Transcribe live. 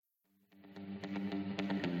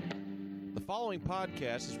following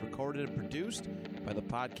podcast is recorded and produced by the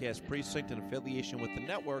Podcast Precinct in affiliation with the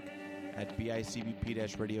network at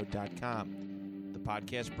bicbp-radio.com. The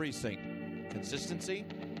Podcast Precinct. Consistency,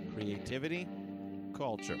 creativity,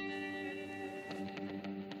 culture.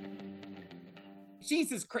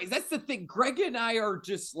 Jesus Christ, that's the thing. Greg and I are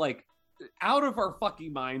just like out of our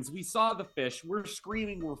fucking minds. We saw the fish. We're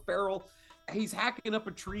screaming. We're feral. He's hacking up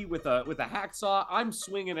a tree with a hacksaw. I'm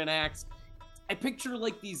swinging an axe. I picture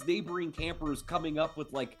like these neighboring campers coming up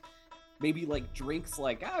with like maybe like drinks,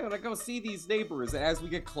 like, I'm gonna go see these neighbors. And as we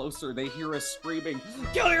get closer, they hear us screaming,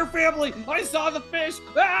 "Kill your family! I saw the fish!"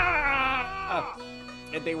 Ah!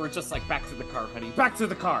 And they were just like, "Back to the car, honey. Back to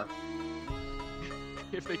the car."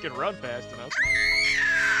 If they can run fast enough.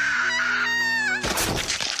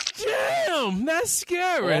 Damn, that's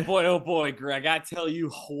scary. Oh boy, Greg, I tell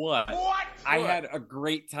you what. I had a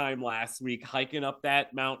great time last week hiking up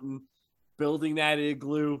that mountain, building that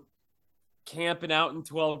igloo, camping out in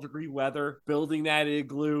 12-degree weather, building that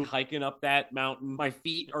igloo, hiking up that mountain. My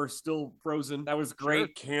feet are still frozen. That was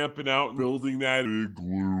great. Sure. Camping out, building that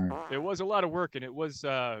igloo. It was a lot of work, and it was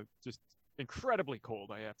just incredibly cold,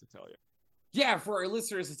 I have to tell you. Yeah, for our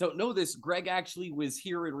listeners that don't know this, Greg actually was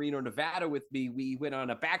here in Reno, Nevada with me. We went on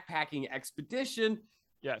a backpacking expedition.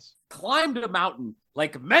 Yes. Climbed a mountain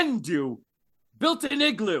like men do. Built an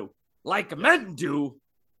igloo like men do.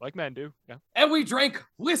 Like men do, yeah. And we drank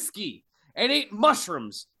whiskey and ate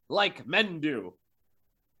mushrooms like men do.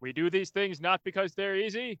 We do these things not because they're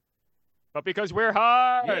easy, but because we're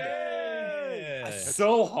hard. Yes.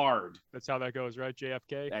 So hard. That's how that goes, right,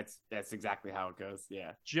 JFK? That's exactly how it goes,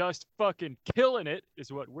 yeah. Just fucking killing it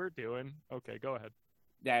is what we're doing. Okay, go ahead.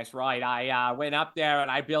 That's right. I went up there and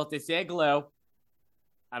I built this igloo.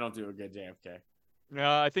 I don't do a good JFK.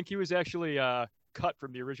 I think he was actually cut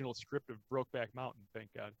from the original script of Brokeback Mountain, thank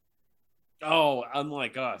God. Oh,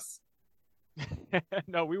 unlike us.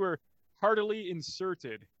 No, we were heartily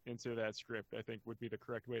inserted into that script, I think would be the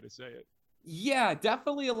correct way to say it. Yeah,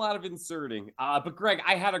 definitely a lot of inserting. But Greg,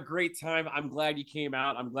 I had a great time. I'm glad you came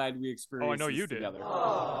out. I'm glad we experienced I know you did. together.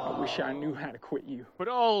 I wish I knew how to quit you. But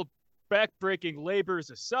all backbreaking labors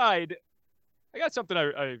aside, I got something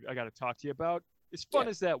I got to talk to you about. As fun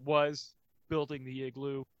as that was, building the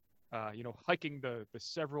igloo, hiking the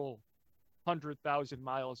several 100,000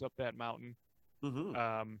 miles up that mountain,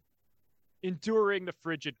 enduring the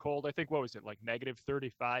frigid cold. I think, what was it, like negative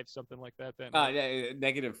 35, something like that?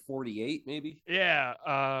 Negative 48, maybe?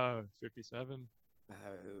 Yeah, 57.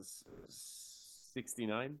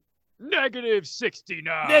 69. Negative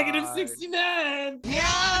 69. Negative 69.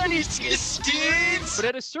 But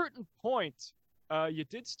at a certain point, you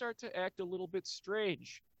did start to act a little bit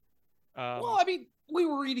strange. Well, I mean, we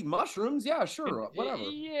were eating mushrooms. Yeah, sure. Whatever.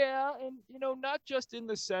 Yeah. And, not just in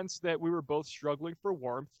the sense that we were both struggling for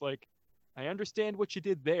warmth. Like, I understand what you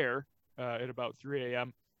did there at about 3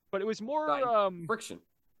 a.m., but it was more friction.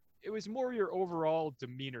 It was more your overall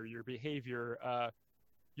demeanor, your behavior,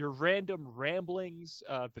 your random ramblings,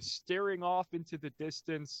 the staring off into the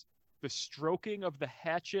distance, the stroking of the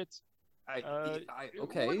hatchet.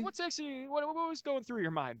 Okay. What was going through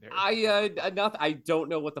your mind there? I don't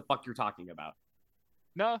know what the fuck you're talking about.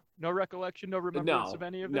 No recollection, no remembrance of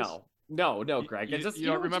any of this. No, Greg. You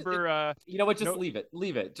don't remember. You know what? Just leave it.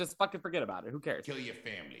 Just fucking forget about it. Who cares? Kill your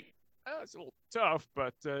family. It's a little tough,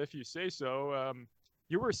 but if you say so.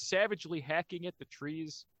 You were savagely hacking at the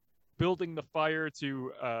trees, building the fire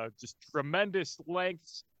to just tremendous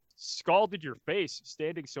lengths, scalded your face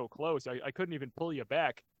standing so close. I couldn't even pull you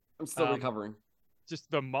back. I'm still recovering.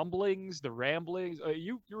 Just the mumblings, the ramblings.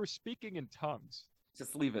 You were speaking in tongues.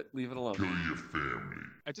 Just leave it alone. Kill your family.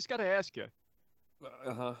 I just got to ask you.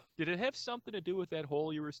 Uh-huh. Did it have something to do with that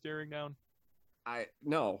hole you were staring down?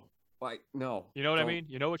 No. No. You know what I mean?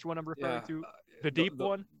 You know which one I'm referring to? The deep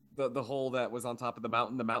one? The hole that was on top of the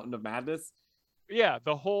mountain of madness? Yeah,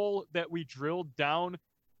 the hole that we drilled down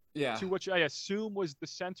to which I assume was the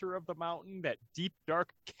center of the mountain, that deep, dark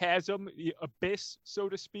chasm, the abyss, so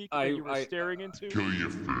to speak, that you were staring into. Kill your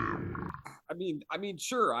family. I mean,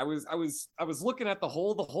 sure. I was looking at the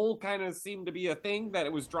hole. The hole kind of seemed to be a thing that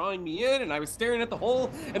it was drawing me in, and I was staring at the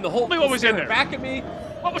hole, and the hole what was in there? Back at me.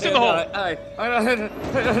 What was in the hole?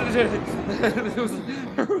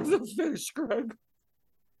 There was a fish, Greg.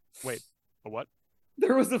 Wait, a what?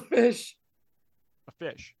 There was a fish. A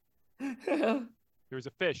fish. There was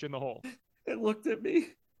a fish in the hole. It looked at me.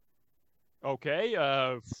 Okay,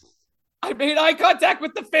 I made eye contact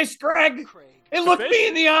with the fish, Greg. It looked me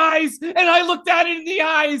in the eyes, and I looked at it in the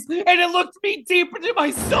eyes, and it looked me deep into my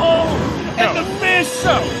soul, and the fish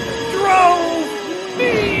drove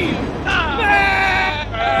me mad.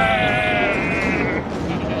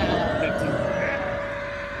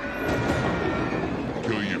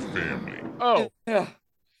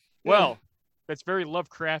 That's very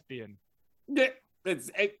Lovecraftian.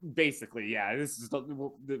 Basically, yeah. This is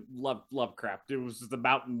the Lovecraft. It was just the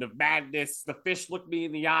mountain of madness. The fish looked me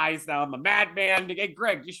in the eyes. Now I'm a madman. Hey,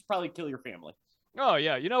 Greg, you should probably kill your family. Oh,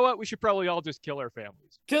 yeah. You know what? We should probably all just kill our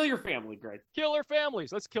families. Kill your family, Greg. Kill our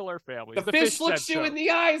families. Let's kill our families. The fish looks you in the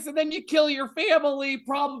eyes, and then you kill your family.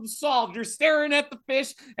 Problem solved. You're staring at the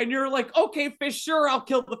fish, and you're like, okay, fish, sure, I'll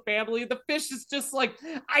kill the family. The fish is just like,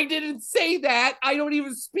 I didn't say that. I don't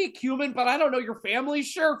even speak human, but I don't know your family.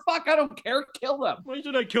 Sure, fuck, I don't care. Kill them. Why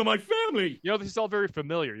should I kill my family? You know, this is all very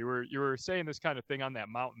familiar. You were saying this kind of thing on that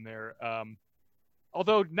mountain there.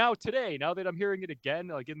 Although now that I'm hearing it again,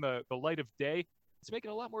 like in the light of day, it's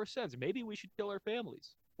making a lot more sense. Maybe we should kill our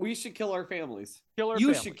families. We should kill our families. Kill our you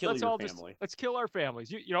families. should kill let's your all family. Let's kill our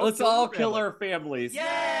families. You know, let's all kill our families.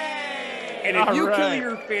 Yay! And if you kill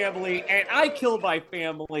your family and I kill my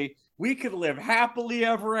family, we could live happily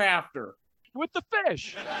ever after. With the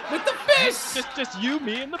fish. With the fish. Just you,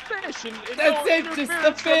 me, and the fish. And that's it. Just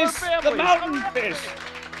the fish. The mountain fish.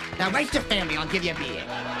 Now write your family. I'll give you a beer.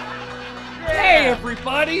 Yeah. Hey,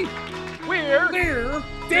 everybody. We're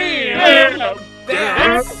damn.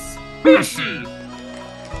 That's fishy.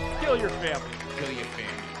 Kill your family. Kill your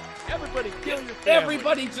family. Everybody kill your family.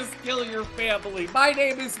 Everybody just kill your family. My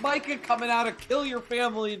name is Mckay, coming out of Kill Your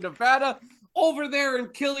Family in Nevada. Over there in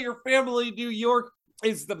Kill Your Family, New York,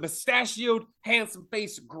 is the mustachioed,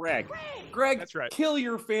 handsome-faced Greg. Greg, that's right. Kill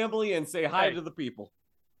your family and say hi to the people.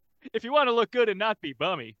 If you want to look good and not be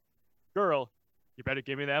bummy, girl, you better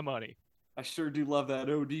give me that money. I sure do love that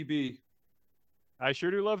ODB. I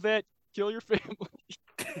sure do love that. Kill your family.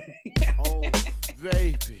 Oh,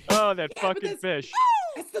 baby. Oh, that fucking fish.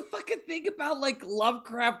 That's the fucking thing about like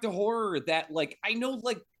Lovecraft horror that like I know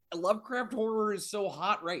like Lovecraft horror is so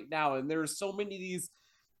hot right now, and there's so many of these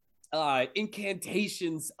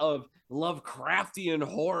incantations of Lovecraftian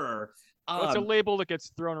horror. Well, it's a label that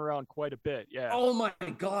gets thrown around quite a bit. Yeah. Oh my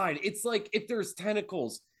god, it's like if there's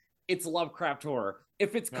tentacles, it's Lovecraft horror.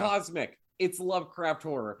 If it's cosmic, it's Lovecraft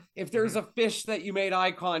horror. If there's a fish that you made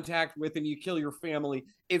eye contact with and you kill your family,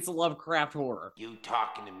 it's Lovecraft horror. You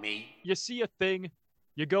talking to me? You see a thing,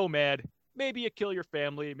 you go mad. Maybe you kill your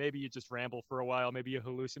family. Maybe you just ramble for a while. Maybe you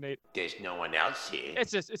hallucinate. There's no one else here.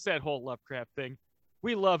 It's that whole Lovecraft thing.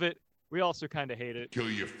 We love it. We also kind of hate it. Kill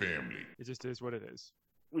your family. It just is what it is.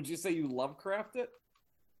 Would you say you Lovecraft it?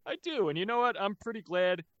 I do. And you know what? I'm pretty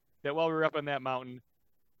glad that while we were up on that mountain,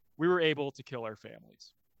 we were able to kill our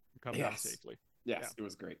families. Come down safely. Yes, it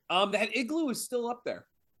was great. That igloo is still up there.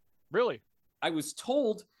 Really? I was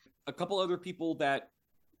told a couple other people that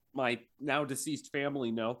my now deceased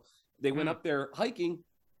family know. They went up there hiking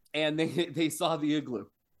and they saw the igloo.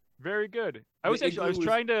 Very good. I was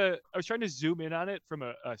trying to zoom in on it from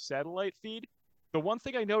a satellite feed. The one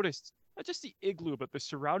thing I noticed, not just the igloo, but the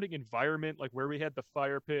surrounding environment, like where we had the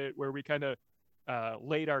fire pit, where we kind of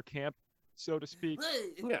laid our camp, so to speak.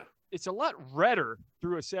 Yeah. It's a lot redder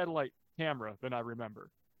through a satellite camera than I remember.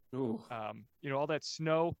 Ooh. You know, all that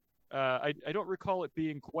snow. I don't recall it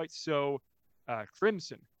being quite so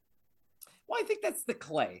crimson. Well, I think that's the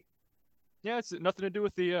clay. Yeah, it's nothing to do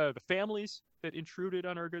with the families that intruded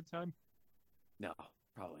on our good time. No,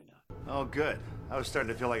 probably not. Oh, good. I was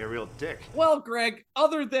starting to feel like a real dick. Well, Greg,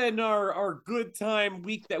 other than our good time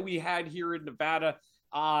week that we had here in Nevada,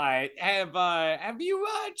 have you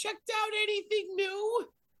checked out anything new?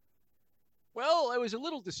 Well, I was a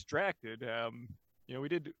little distracted. You know, we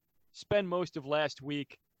did spend most of last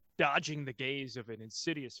week dodging the gaze of an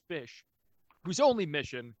insidious fish whose only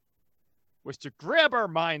mission was to grab our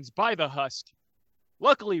minds by the husk.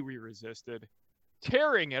 Luckily, we resisted,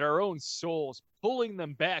 tearing at our own souls, pulling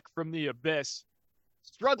them back from the abyss,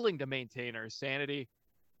 struggling to maintain our sanity,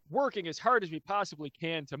 working as hard as we possibly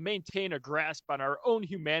can to maintain a grasp on our own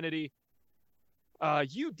humanity.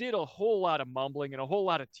 You did a whole lot of mumbling and a whole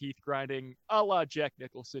lot of teeth grinding, a la Jack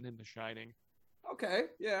Nicholson in The Shining. Okay,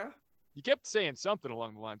 yeah. You kept saying something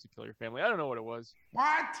along the lines of kill your family. I don't know what it was.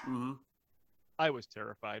 What? Mm-hmm. I was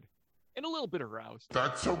terrified and a little bit aroused.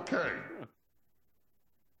 That's okay.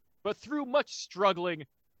 But through much struggling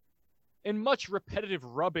and much repetitive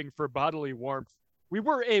rubbing for bodily warmth, we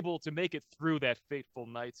were able to make it through that fateful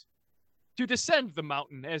night, to descend the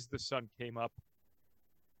mountain as the sun came up,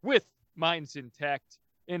 with minds intact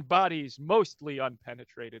and bodies mostly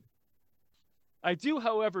unpenetrated. I do,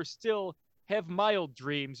 however, still have mild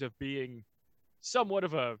dreams of being somewhat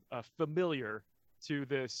of a familiar to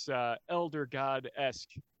this elder god-esque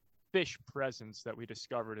fish presence that we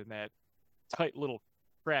discovered in that tight little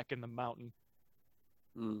crack in the mountain.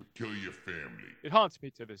 Kill your family. It haunts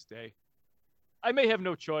me to this day. I may have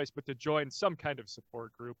no choice but to join some kind of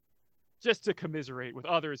support group, just to commiserate with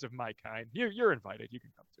others of my kind. You're invited. You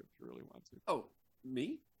can come too if you really want to. Oh,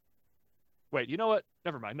 me? Wait, you know what?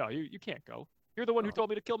 Never mind. No, you can't go. You're the one who told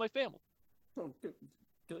me to kill my family. Oh,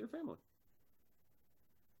 kill your family.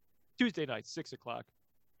 Tuesday night, 6 o'clock,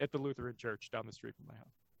 at the Lutheran Church down the street from my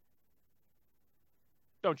house.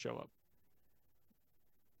 Don't show up.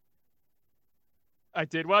 I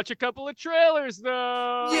did watch a couple of trailers,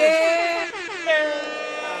 though. Yeah!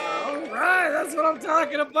 All right, that's what I'm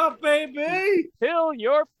talking about, baby. Kill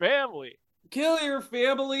your family. Kill your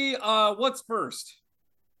family. What's first?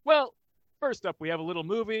 Well, first up, we have a little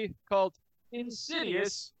movie called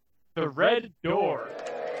Insidious: The Red Door.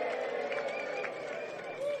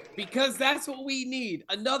 Because that's what we need.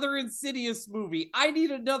 Another Insidious movie. I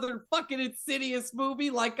need another fucking Insidious movie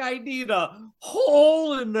like I need a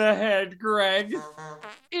hole in the head, Greg.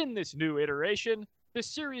 In this new iteration, the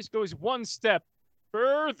series goes one step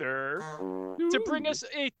further to bring us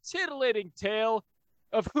a titillating tale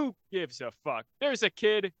of who gives a fuck. There's a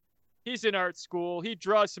kid. He's in art school. He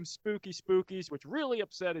draws some spooky spookies, which really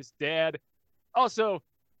upset his dad. Also,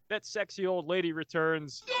 that sexy old lady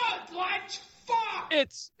returns. God, what? Fuck!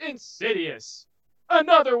 It's Insidious.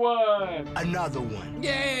 Another one. Another one.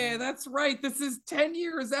 Yeah, that's right. This is 10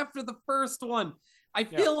 years after the first one. I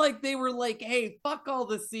feel like they were like, hey, fuck all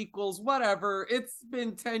the sequels, whatever. It's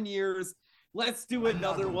been 10 years. Let's do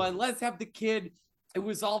another one. Let's have the kid who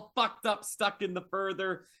was all fucked up, stuck in the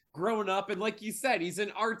further, grown up. And like you said, he's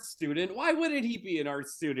an art student. Why wouldn't he be an art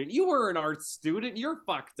student? You were an art student. You're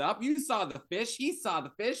fucked up. You saw the fish. He saw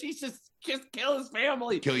the fish. He's just kill his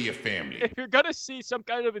family. Kill your family. If you're going to see some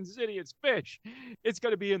kind of Insidious fish, it's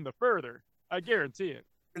going to be in the further. I guarantee it.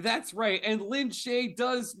 That's right. And Lin Shaye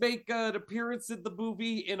does make an appearance in the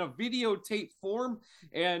movie in a videotape form.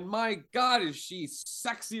 And my God, is she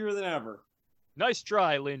sexier than ever. Nice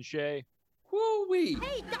try, Lin Shaye. Woo-wee.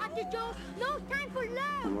 Hey, Dr. Joe, no time for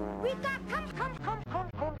love. We got come.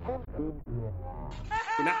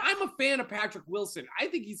 Now, I'm a fan of Patrick Wilson. I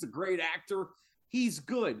think he's a great actor. He's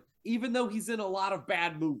good, even though he's in a lot of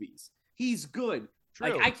bad movies. He's good.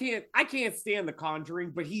 True. Like I can't stand The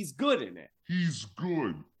Conjuring, but he's good in it. He's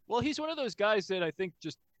good. Well, he's one of those guys that I think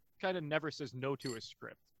just kind of never says no to a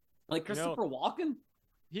script. Like Christopher Walken?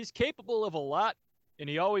 He's capable of a lot, and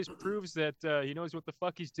he always proves that he knows what the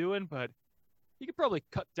fuck he's doing, but he could probably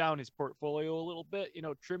cut down his portfolio a little bit,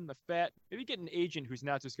 trim the fat. Maybe get an agent who's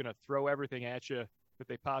not just going to throw everything at you that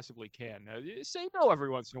they possibly can. Say no every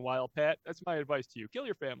once in a while, Pat. That's my advice to you. Kill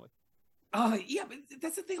your family. Yeah, but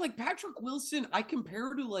that's the thing. Like Patrick Wilson, I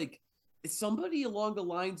compare to like somebody along the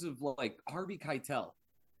lines of like Harvey Keitel,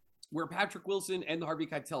 where Patrick Wilson and Harvey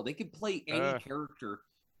Keitel, they can play any character.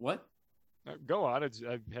 What? Go on. I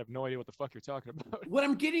have no idea what the fuck you're talking about. What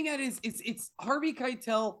I'm getting at is it's Harvey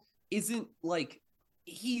Keitel isn't like,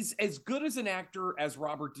 he's as good as an actor as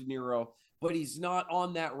Robert De Niro, but he's not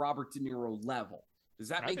on that Robert De Niro level. Does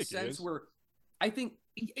that make sense? Where I think,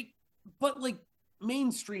 but like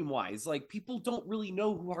mainstream wise, like people don't really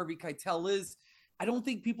know who Harvey Keitel is. I don't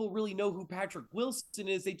think people really know who Patrick Wilson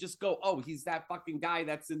is. They just go, oh, he's that fucking guy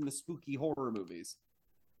that's in the spooky horror movies.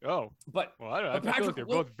 Oh, but well, I don't know. I feel like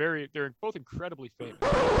they're both incredibly famous.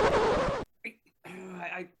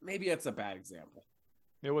 Maybe that's a bad example.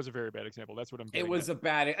 It was a very bad example. That's what I'm getting It was at. a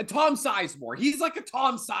bad, Tom Sizemore. He's like a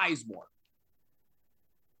Tom Sizemore.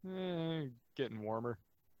 Getting warmer.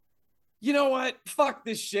 You know what? Fuck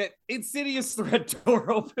this shit. Insidious: The Red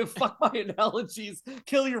Door Open. Fuck my analogies.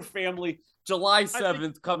 Kill your family. July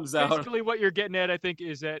 7th comes out. Basically, what you're getting at, I think,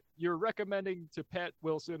 is that you're recommending to Pat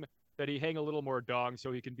Wilson that he hang a little more dong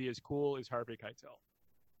so he can be as cool as Harvey Keitel.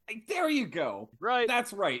 There you go. Right.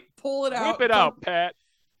 That's right. Pull it out. Whip it out, Pat.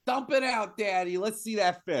 Dump it out, Daddy. Let's see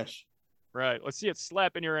that fish. Right. Let's see it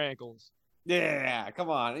slapping your ankles. Yeah, come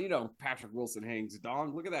on. Patrick Wilson hangs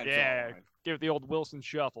dong. Look at that. Yeah. Jawline. Give it the old Wilson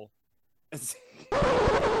shuffle. This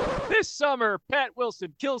summer, Pat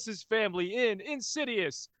Wilson kills his family in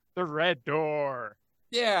Insidious: The Red Door.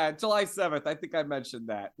 Yeah, July 7th. I think I mentioned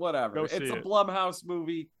that. Whatever. It's a Blumhouse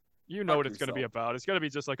movie. You know what it's going to be about. It's going to be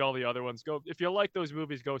just like all the other ones. Go, if you like those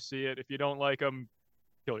movies, go see it. If you don't like them,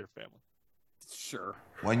 kill your family. Sure.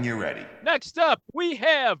 When you're ready. Next up, we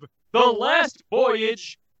have The Last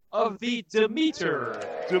Voyage of the Demeter.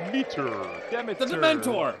 The Dementor.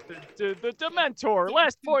 The Dementor.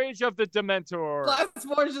 Last Voyage of the Dementor. Last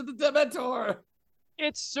Voyage of the Dementor.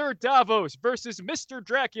 It's Sir Davos versus Mr.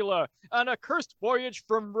 Dracula on a cursed voyage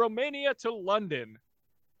from Romania to London.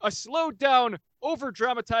 A slowed down,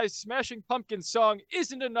 over-dramatized Smashing Pumpkins song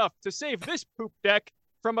isn't enough to save this poop deck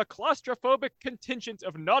from a claustrophobic contingent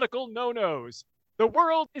of nautical no-nos. The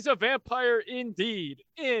world is a vampire indeed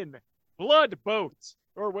in Blood Boat.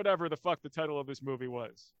 or whatever the fuck the title of this movie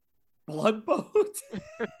was. Blood Boat?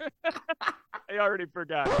 I already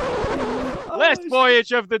forgot. Last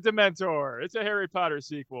Voyage of the Dementor. It's a Harry Potter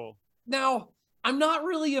sequel. Now, I'm not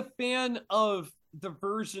really a fan of the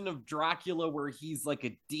version of Dracula where he's like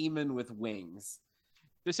a demon with wings.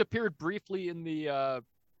 This appeared briefly in the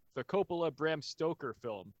Coppola Bram Stoker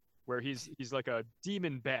film, where he's like a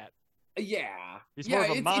demon bat. Yeah. He's more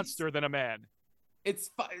of a monster than a man. It's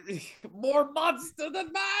more monster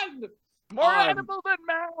than man. More animal than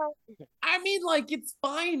man. I mean, like, it's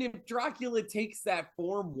fine if Dracula takes that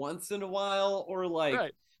form once in a while, or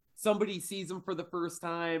like somebody sees him for the first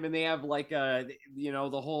time and they have like a, you know,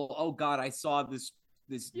 the whole, oh God, I saw this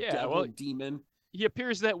devil demon. He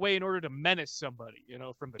appears that way in order to menace somebody, you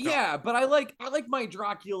know, from the dark. Yeah, but I like my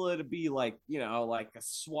Dracula to be like, you know, like a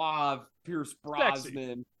suave Pierce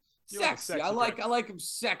Brosnan. Sexy. I like him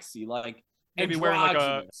sexy, like maybe wearing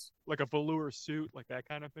like a velour suit, like that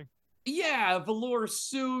kind of thing. Yeah, velour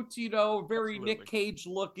suit, you know, very Absolutely. Nick Cage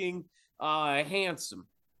looking, handsome.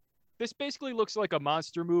 This basically looks like a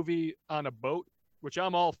monster movie on a boat, which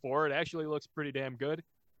I'm all for. It actually looks pretty damn good.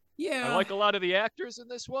 Yeah, I like a lot of the actors in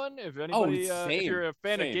this one. If anybody, if you're a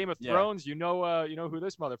fan of Game of Thrones, you know who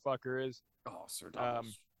this motherfucker is. Oh, Sir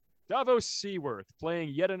Davos. Davos Seaworth playing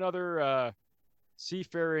yet another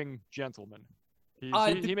seafaring gentleman. He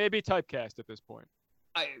may be typecast at this point.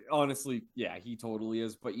 I honestly, yeah, he totally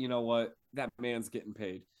is. But you know what? That man's getting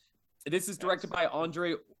paid. This is directed by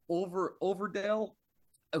Andre Overdale,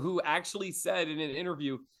 who actually said in an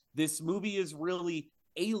interview, this movie is really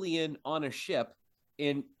Alien on a ship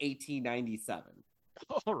in 1897.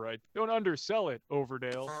 All right. Don't undersell it,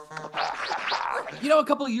 Overdale. You know, a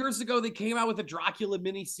couple of years ago, they came out with a Dracula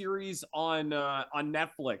miniseries on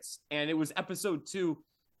Netflix, and it was episode 2.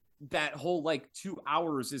 That whole, like, 2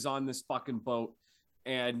 hours is on this fucking boat.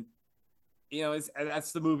 And, you know,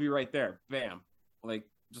 that's the movie right there. Bam. Like,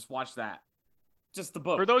 just watch that. Just the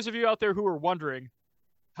boat. For those of you out there who are wondering,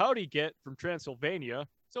 how'd he get from Transylvania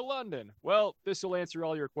to London? Well, this will answer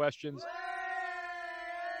all your questions.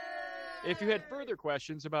 If you had further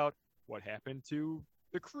questions about what happened to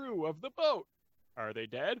the crew of the boat, are they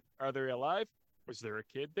dead? Are they alive? Was there a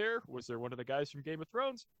kid there? Was there one of the guys from Game of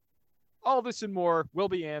Thrones? All this and more will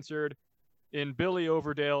be answered in Billy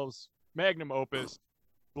Overdale's magnum opus,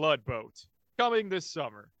 Blood Boat, coming this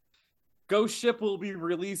summer. Ghost Ship will be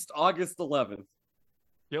released August 11th.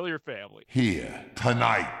 Kill your family. Here,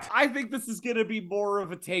 tonight. I think this is going to be more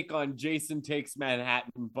of a take on Jason Takes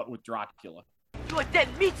Manhattan, but with Dracula. You a dead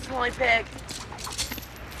meat slime bag!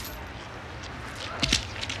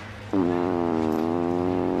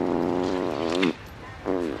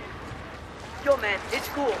 Yo, man, it's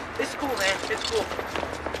cool. It's cool, man. It's cool.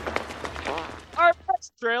 Our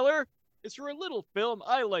next trailer is for a little film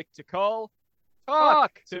I like to call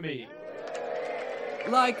Talk to Me.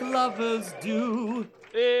 Like lovers do.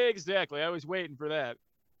 Exactly. I was waiting for that.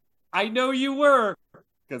 I know you were,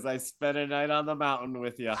 because I spent a night on the mountain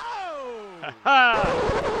with you. Oh!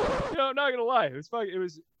 You know, I'm not gonna lie. It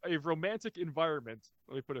was a romantic environment.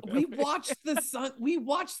 Let me put it that way. We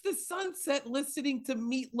watched the sunset listening to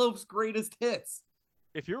Meatloaf's greatest hits.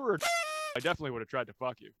 If you were I definitely would have tried to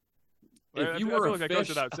fuck you. If you were a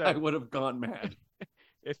fish, I would have gone mad.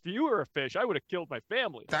 If you were a fish, I would have killed my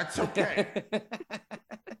family. That's okay.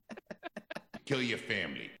 Kill your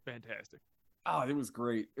family. Fantastic. Oh, it was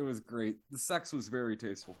great. It was great. The sex was very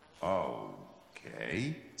tasteful.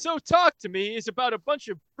 Okay. So Talk to Me is about a bunch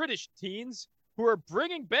of British teens who are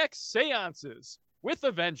bringing back seances with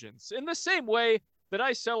a vengeance in the same way that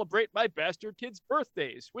I celebrate my bastard kids'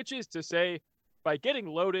 birthdays, which is to say, by getting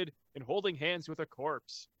loaded and holding hands with a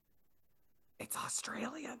corpse. It's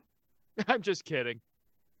Australian. I'm just kidding.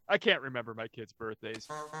 I can't remember my kids' birthdays.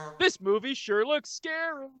 This movie sure looks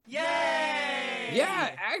scary. Yay!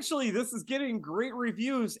 Yeah, actually, this is getting great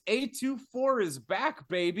reviews. A24 is back,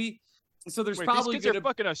 baby. So there's probably these kids are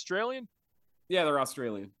fucking Australian? Yeah, they're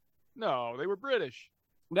Australian. No, they were British.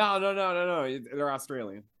 No. They're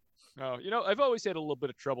Australian. Oh, you know, I've always had a little bit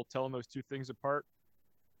of trouble telling those two things apart.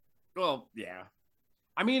 Well, yeah.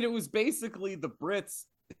 I mean, it was basically the Brits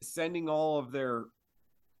sending all of their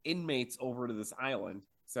inmates over to this island.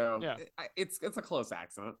 So yeah, it's a close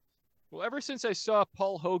accident. Well, ever since I saw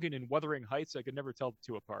Paul Hogan in Wuthering Heights, I could never tell the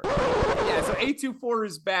two apart. Yeah, so A24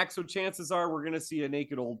 is back, so chances are we're going to see a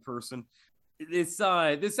naked old person. This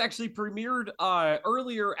actually premiered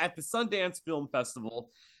earlier at the Sundance Film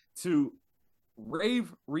Festival to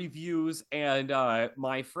rave reviews, and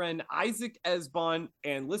my friend Isaac Esbon,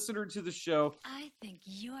 and listener to the show, I think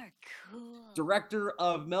you're cool, director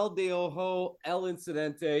of Mel de Ojo, El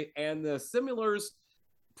Incidente, and the Similars,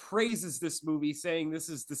 praises this movie, saying this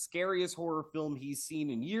is the scariest horror film he's seen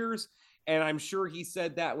in years. And I'm sure he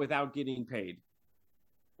said that without getting paid.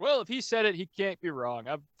 Well, if he said it, he can't be wrong.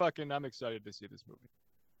 I'm excited to see this movie.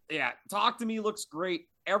 Yeah, Talk to Me looks great.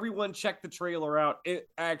 Everyone check the trailer out. It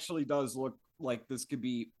actually does look like this could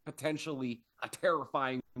be potentially a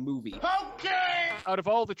terrifying movie. Okay! Out of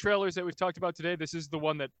all the trailers that we've talked about today, this is the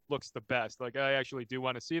one that looks the best. Like, I actually do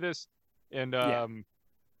want to see this. And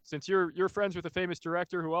since you're friends with a famous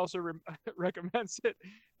director who also recommends it,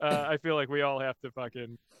 I feel like we all have to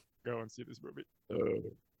fucking go and see this movie.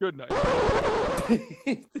 Good night.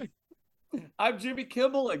 I'm Jimmy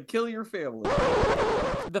Kimmel, and kill your family.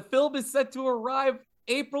 The film is set to arrive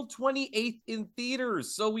April 28th in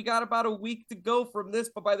theaters, so we got about a week to go from this,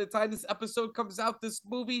 but by the time this episode comes out, this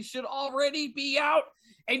movie should already be out,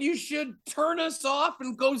 and you should turn us off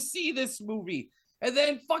and go see this movie, and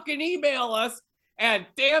then fucking email us, and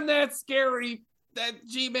damn that's scary, that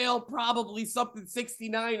Gmail probably something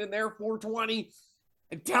 69 and therefore 20,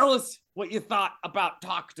 and tell us what you thought about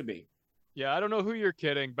Talk to Me. Yeah, I don't know who you're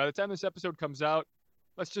kidding. By the time this episode comes out,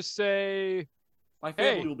 let's just say, my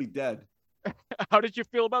family will be dead. How did you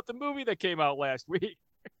feel about the movie that came out last week?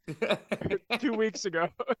 2 weeks ago.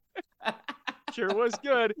 Sure was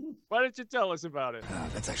good. Why don't you tell us about it?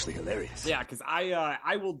 That's actually hilarious. Yeah, because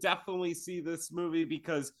I will definitely see this movie,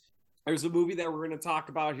 because there's a movie that we're going to talk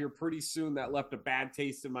about here pretty soon that left a bad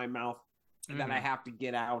taste in my mouth that I have to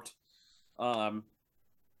get out. Can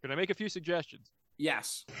I make a few suggestions?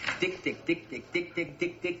 Yes. Dick, dick, dick, dick, dick, dick,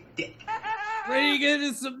 dick, dick, dick. Ready to get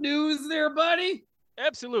into some news there, buddy?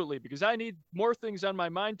 Absolutely, because I need more things on my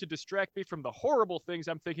mind to distract me from the horrible things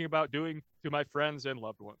I'm thinking about doing to my friends and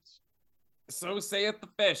loved ones. So saith the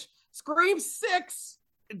fish. Scream 6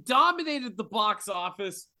 dominated the box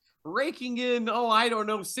office, raking in, I don't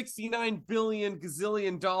know, 69 billion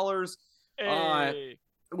gazillion dollars, Hey.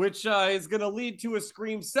 which is going to lead to a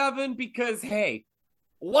Scream 7 because, hey,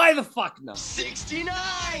 why the fuck not? 69,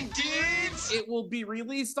 dudes! It will be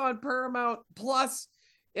released on Paramount Plus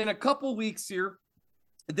in a couple weeks here.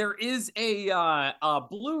 There is a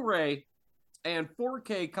Blu-ray and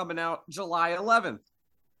 4K coming out July 11th.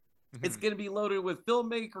 It's going to be loaded with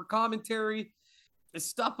filmmaker commentary,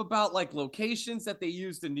 stuff about like locations that they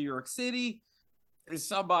used in New York City,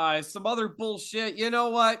 some other bullshit. You know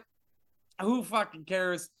what? Who fucking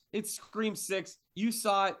cares? It's Scream 6. You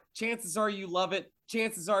saw it. Chances are you love it.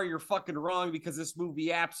 Chances are you're fucking wrong, because this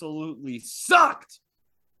movie absolutely sucked.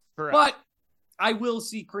 Correct. But I will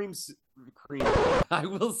see I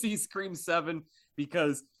will see Scream 7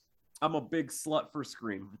 because I'm a big slut for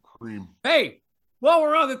Scream. Hey, while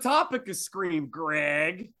we're on the topic of Scream,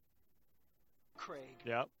 Greg. Craig.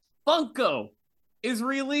 Yep. Funko is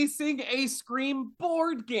releasing a Scream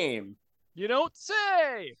board game. You don't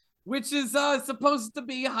say! Which is supposed to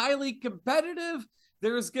be highly competitive.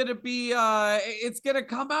 There's going to be, it's going to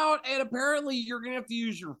come out, and apparently you're going to have to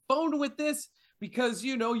use your phone with this because,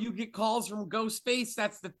 you know, you get calls from Ghostface.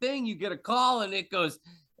 That's the thing. You get a call, and it goes,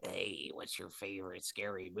 hey, what's your favorite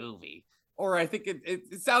scary movie? Or I think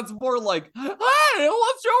it sounds more like, hey,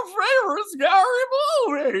 what's your favorite scary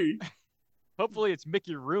movie? Hopefully it's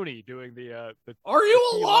Mickey Rooney doing the Are you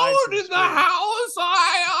key lines alone from in the Scream. house?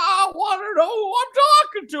 I want to know who I'm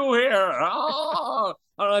talking to here. I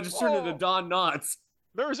don't know, I just turned into Don Knotts.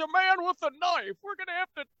 There's a man with a knife. We're going to have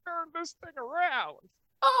to turn this thing around.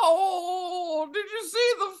 Oh, did you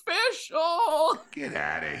see the fish? Oh. Get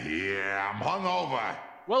out of here. I'm hungover.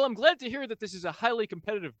 Well, I'm glad to hear that this is a highly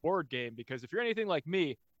competitive board game, because if you're anything like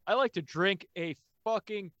me, I like to drink a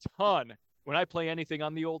fucking ton when I play anything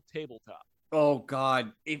on the old tabletop. Oh,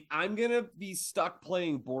 God. If I'm going to be stuck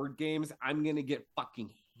playing board games, I'm going to get fucking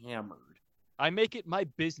hammered. I make it my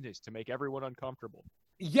business to make everyone uncomfortable.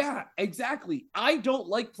 Yeah, exactly. I don't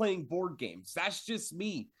like playing board games. That's just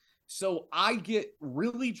me. So I get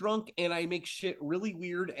really drunk and I make shit really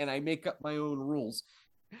weird and I make up my own rules.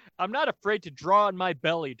 I'm not afraid to draw on my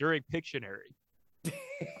belly during Pictionary.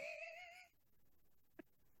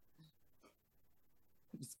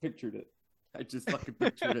 Just pictured it. I just fucking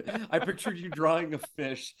pictured it. I pictured you drawing a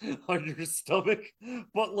fish on your stomach,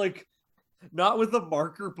 but like not with a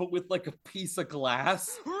marker, but with like a piece of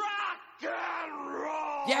glass. Rock and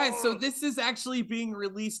roll! Yeah, so this is actually being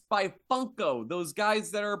released by Funko, those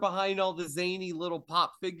guys that are behind all the zany little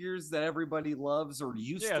pop figures that everybody loves or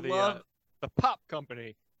used to love. The pop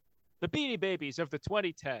company, the Beanie Babies of the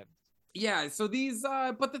 2010s. Yeah, so these,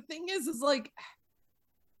 but the thing is like,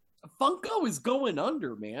 Funko is going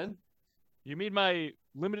under, man. You mean my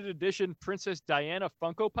limited edition Princess Diana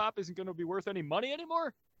Funko Pop isn't going to be worth any money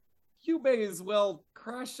anymore? you may as well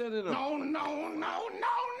crash it in a... No.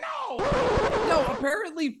 No,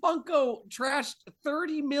 apparently Funko trashed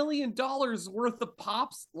 $30 million worth of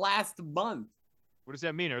Pops last month. What does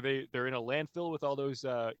that mean? They're in a landfill with all those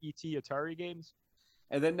E.T. Atari games?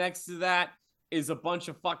 And then next to that is a bunch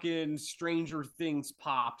of fucking Stranger Things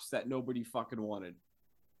Pops that nobody fucking wanted.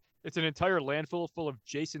 It's an entire landfill full of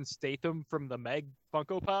Jason Statham from the Meg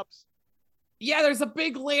Funko Pops? Yeah, there's a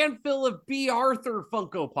big landfill of B. Arthur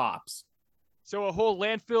Funko Pops. So a whole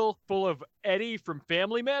landfill full of Eddie from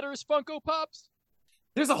Family Matters Funko Pops?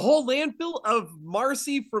 There's a whole landfill of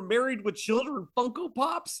Marcy from Married with Children Funko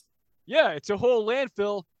Pops? Yeah, it's a whole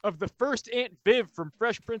landfill of the first Aunt Viv from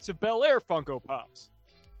Fresh Prince of Bel-Air Funko Pops.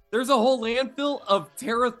 There's a whole landfill of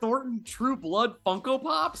Tara Thornton True Blood Funko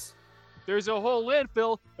Pops? There's a whole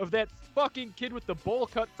landfill of that fucking kid with the bowl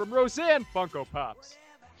cut from Roseanne Funko Pops.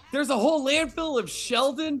 There's a whole landfill of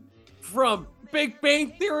Sheldon from Big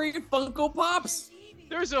Bang Theory Funko Pops?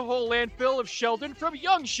 There's a whole landfill of Sheldon from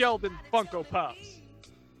Young Sheldon Funko Pops.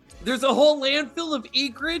 There's a whole landfill of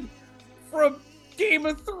Ygritte from Game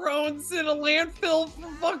of Thrones in a landfill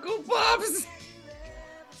from Funko Pops?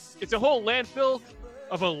 It's a whole landfill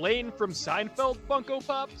of Elaine from Seinfeld Funko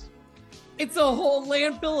Pops. It's a whole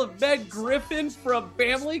landfill of Meg Griffin from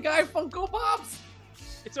Family Guy Funko Pops?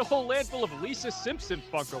 It's a whole landfill of Lisa Simpson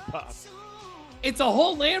Funko Pops. It's a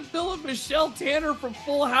whole landfill of Michelle Tanner from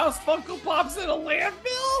Full House Funko Pops in a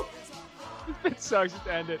landfill? It sucks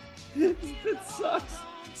to end it. It sucks.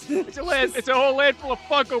 It's a whole landful of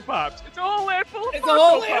Funko Pops. It's a whole landful of It's Funko a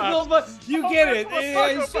whole Pops. landfill, but you get it.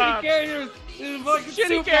 Funko Pops. Shitty characters. Fucking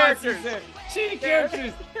Shitty Supas characters. is there. Shitty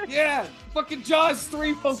characters. Yeah. Fucking Jaws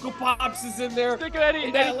 3 Funko Pops is in there. Think of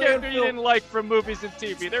any character you didn't like from movies and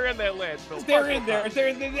TV. They're in that landfill. They're Funko in there. Pops. They're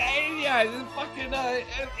in there. Yeah. Fucking Eddie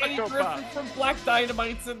Funko Griffin Pops. from Black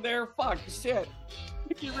Dynamite's in there. Fuck shit.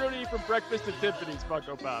 Mickey Rooney from Breakfast at Tiffany's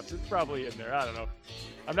Funko Pops. It's probably in there. I don't know.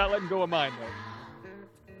 I'm not letting go of mine though.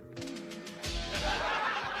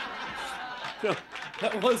 No,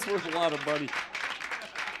 that was worth a lot of money.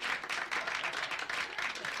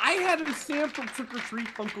 I had a Sam from Trick or Treat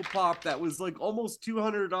Funko Pop that was like almost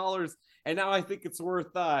 $200, and now I think it's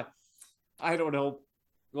worth I don't know.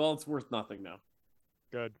 Well, it's worth nothing now.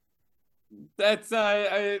 Good. That's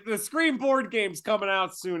the Scream board game's coming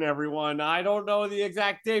out soon, everyone. I don't know the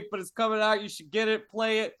exact date, but it's coming out. You should get it,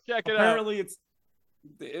 play it. Check it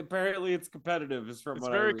Apparently it's competitive. Is from It's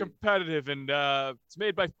what very I read. competitive, and it's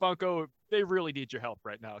made by Funko. They really need your help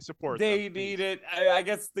right now. Support They them, need please. it. I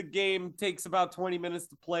guess the game takes about 20 minutes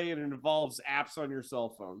to play, and it involves apps on your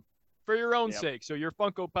cell phone. For your own Yep. sake, so your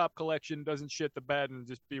Funko Pop collection doesn't shit the bed and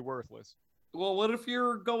just be worthless. Well, what if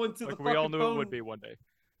you're going to Like the we all fucking knew phone? it would be one day.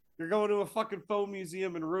 You're going to a fucking phone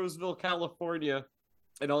museum in Roseville, California,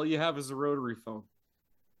 and all you have is a rotary phone.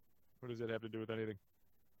 What does that have to do with anything?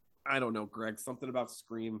 I don't know, Greg. Something about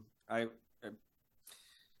Scream.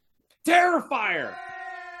 Terrifier!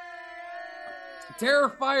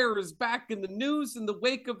 Terrifier is back in the news in the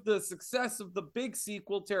wake of the success of the big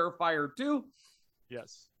sequel, Terrifier 2.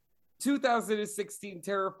 Yes. 2016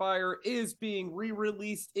 Terrifier is being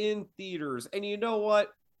re-released in theaters. And you know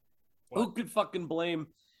what? Who could fucking blame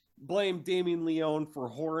Damien Leone for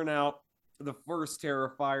whoring out the first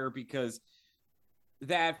Terrifier, because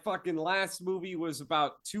that fucking last movie was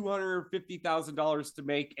about $250,000 to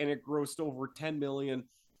make, and it grossed over $10 million.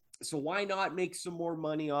 So why not make some more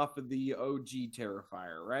money off of the OG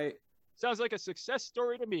Terrifier, right? Sounds like a success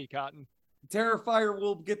story to me, Cotton. Terrifier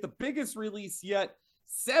will get the biggest release yet,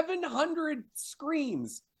 700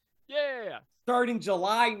 screens. Yeah. Starting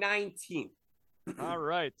July 19th. All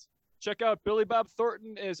right. Check out Billy Bob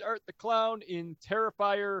Thornton as Art the Clown in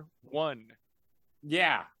Terrifier 1.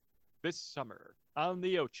 Yeah. This summer on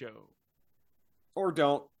the Ocho. Or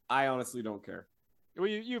don't. I honestly don't care. Well,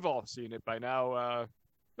 you've all seen it by now.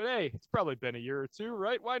 But hey, it's probably been a year or two,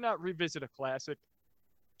 right? Why not revisit a classic?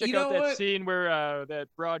 Check out that scene where that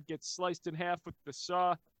broad gets sliced in half with the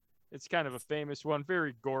saw. It's kind of a famous one,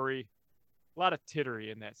 very gory. A lot of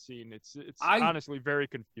tittery in that scene. It's honestly very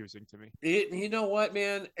confusing to me. You know what,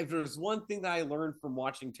 man? If there's one thing that I learned from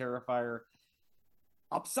watching Terrifier,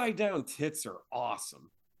 upside down tits are awesome.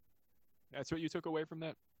 That's what you took away from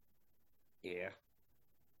that? Yeah.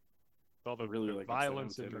 All the Really like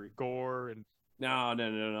violence and the tittery. gore and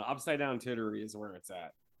No. Upside down tittery is where it's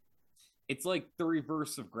at. It's like the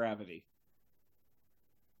reverse of Gravity.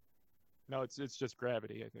 no, it's just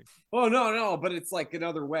gravity, I think. Oh no, but it's like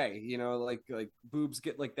another way, you know, like boobs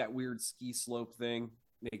get like that weird ski slope thing.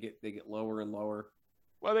 They get lower and lower.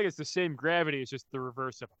 Well, I think it's the same gravity, it's just the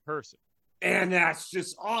reverse of a person. And that's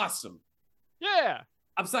just awesome. Yeah.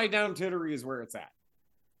 Upside down tittery is where it's at.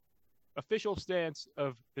 official stance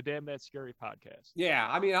of the Damn That Scary podcast. Yeah,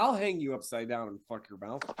 I mean, I'll hang you upside down and fuck your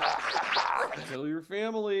mouth. Kill your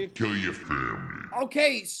family. Kill your family.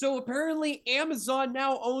 Okay, so apparently Amazon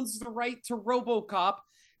now owns the right to RoboCop.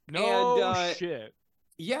 No shit.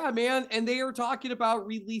 Yeah, man, and they are talking about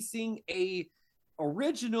releasing a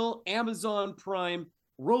original Amazon Prime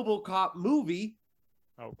RoboCop movie,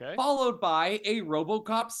 okay, followed by a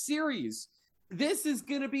RoboCop series. This is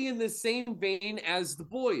going to be in the same vein as The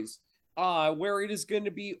Boys, where it is going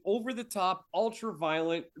to be over the top, ultra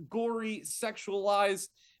violent, gory, sexualized,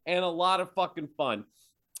 and a lot of fucking fun.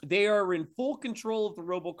 They are in full control of the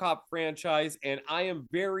RoboCop franchise, and I am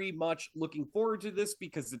very much looking forward to this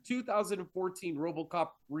because the 2014 RoboCop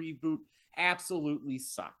reboot absolutely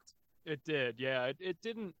sucked. It did, yeah. It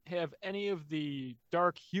didn't have any of the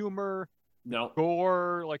dark humor, no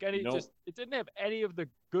gore, like any. Nope. Just it didn't have any of the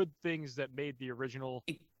good things that made the original,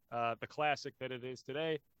 the classic that it is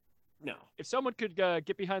today. No. If someone could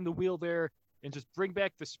get behind the wheel there and just bring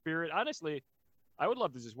back the spirit, honestly, I would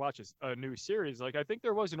love to just watch a new series. Like, I think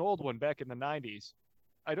there was an old one back in the 90s.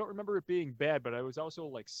 I don't remember it being bad, but I was also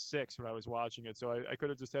like 6 when I was watching it. So I could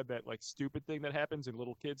have just had that like stupid thing that happens in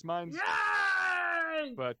little kids' minds.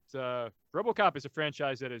 Yay! But RoboCop is a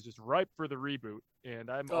franchise that is just ripe for the reboot, and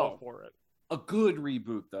I'm all for it. A good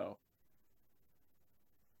reboot, though.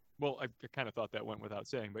 Well, I kind of thought that went without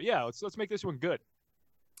saying, but yeah, let's make this one good.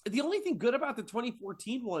 The only thing good about the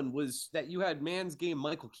 2014 one was that you had Man's Game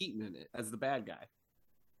Michael Keaton in it as the bad guy.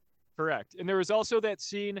 Correct. And there was also that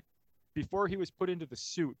scene before he was put into the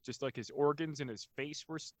suit, just like his organs and his face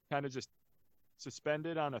were kind of just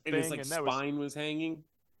suspended on a thing. And his and spine was hanging.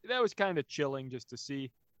 That was kind of chilling just to see.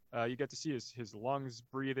 You got to see his lungs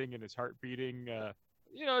breathing and his heart beating.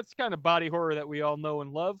 It's kind of body horror that we all know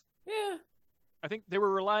and love. Yeah. I think they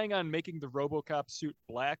were relying on making the RoboCop suit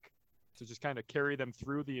black to just kind of carry them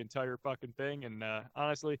through the entire fucking thing. And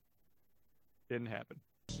honestly, didn't happen.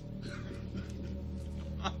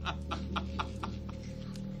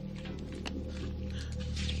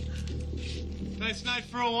 Nice night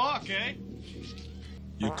for a walk, eh?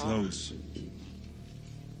 Your clothes.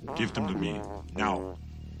 Give them to me, now.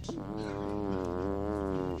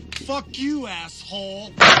 Fuck you, asshole!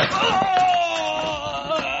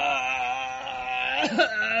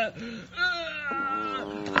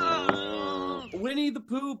 Winnie the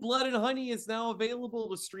Pooh, Blood and Honey is now available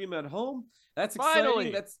to stream at home. That's exciting.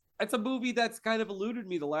 Finally. That's a movie that's kind of eluded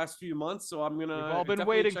me the last few months, so I'm gonna. We've all been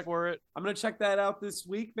waiting for it. I'm gonna check that out this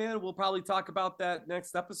week, man. We'll probably talk about that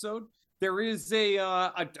next episode. There is a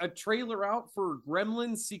trailer out for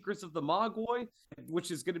Gremlins: Secrets of the Mogwai,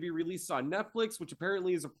 which is going to be released on Netflix, which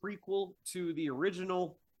apparently is a prequel to the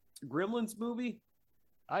original Gremlins movie.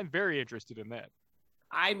 I'm very interested in that.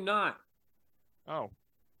 I'm not. Oh.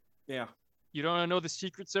 Yeah. You don't want to know the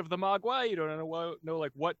secrets of the Mogwai? You don't know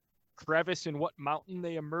like what crevice and what mountain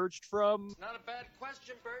they emerged from? Not a bad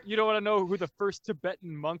question, Bert. You don't want to know who the first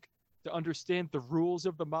Tibetan monk to understand the rules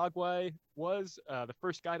of the Mogwai was? The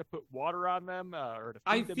first guy to put water on them? Or to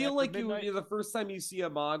feed them feel like midnight? the first time you see a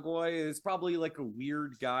Mogwai is probably like a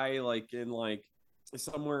weird guy like in like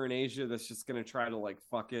somewhere in Asia that's just going to try to like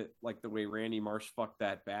fuck it like the way Randy Marsh fucked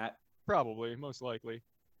that bat. Probably, most likely.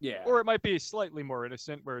 Yeah. Or it might be slightly more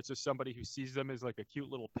innocent where it's just somebody who sees them as like a cute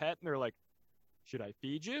little pet and they're like, should I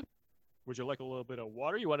feed you? Would you like a little bit of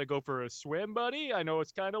water? You want to go for a swim, buddy? I know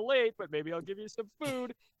it's kind of late, but maybe I'll give you some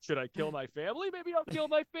food. Should I kill my family? Maybe I'll kill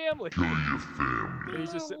my family. Kill your family. And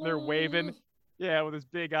he's just sitting there waving, with his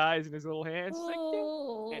big eyes and his little hands.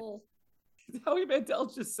 Howie Mandel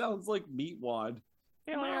just sounds like Meatwad.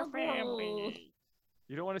 Kill your family.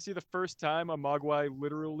 You don't want to see the first time a Mogwai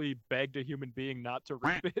literally begged a human being not to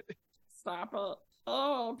rape it. Stop it.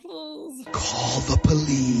 Oh, please. Call the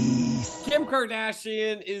police. Kim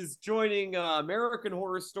Kardashian is joining American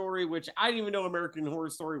Horror Story, which I didn't even know American Horror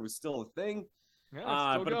Story was still a thing.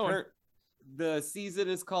 Yeah, it's still going. The season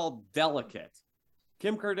is called Delicate.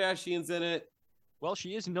 Kim Kardashian's in it. Well,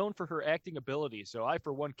 she is known for her acting ability, so I,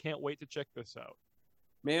 for one, can't wait to check this out.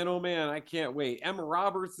 Man, oh man, I can't wait. Emma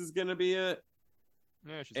Roberts is going to be it.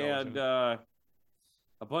 Yeah, she's and a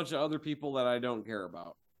bunch of other people that I don't care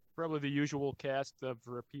about. Probably the usual cast of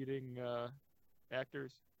repeating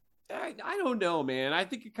actors. I don't know, man. I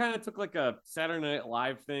think it kind of took like a Saturday Night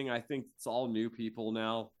Live thing. I think it's all new people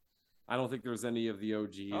now. I don't think there's any of the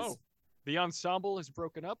OGs. Oh, the ensemble is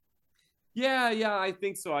broken up? Yeah, I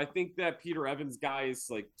think so. I think that Peter Evans guy is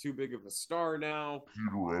like too big of a star now.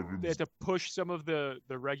 Peter Evans. They had to push some of the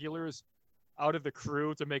regulars out of the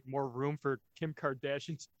crew to make more room for Kim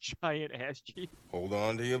Kardashian's giant ass cheek. Hold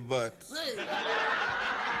on to your butts.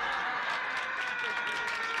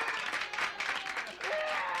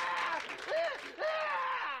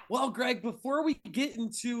 Well, Greg, before we get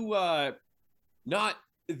into not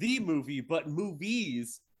the movie, but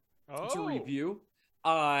movies to review,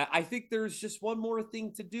 I think there's just one more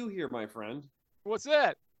thing to do here, my friend. What's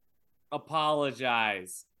that?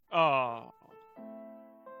 Apologize. Oh.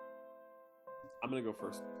 I'm going to go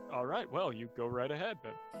first. All right. Well, you go right ahead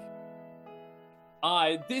then.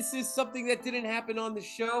 This is something that didn't happen on the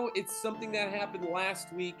show. It's something that happened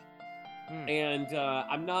last week. And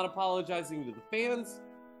I'm not apologizing to the fans.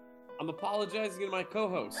 I'm apologizing to my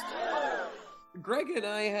co-host. Greg and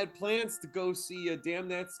I had plans to go see a Damn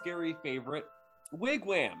That Scary favorite,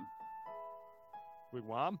 Wigwam.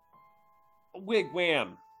 Wigwam?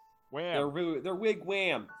 Wigwam. Wham. They're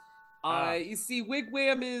Wigwam. You see,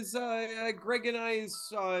 Wigwam is Greg and I's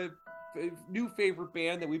new favorite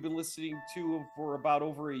band that we've been listening to for about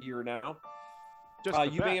over a year now.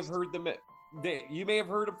 You may have heard them. You may have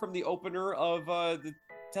heard them from the opener of the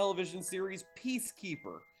television series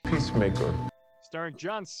Peacekeeper. Peacemaker. Starring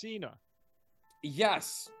John Cena.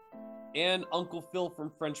 Yes. And Uncle Phil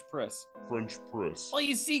from French Press. French Press. Well,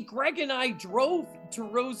 you see, Greg and I drove to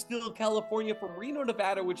Roseville, California from Reno,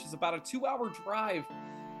 Nevada, which is about a 2-hour drive,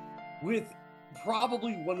 with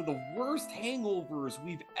probably one of the worst hangovers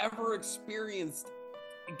we've ever experienced.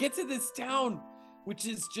 Get to this town, which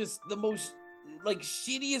is just the most,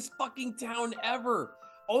 shittiest fucking town ever,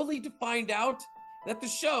 only to find out that the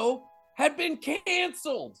show had been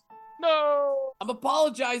canceled. No! I'm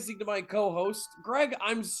apologizing to my co-host. Greg,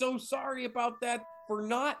 I'm so sorry about that for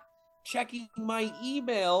not checking my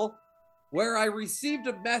email where I received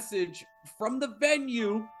a message from the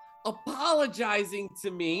venue apologizing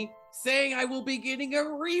to me, saying I will be getting a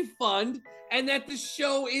refund and that the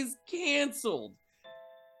show is canceled.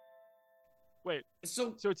 Wait,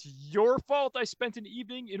 so it's your fault I spent an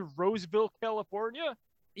evening in Roseville, California?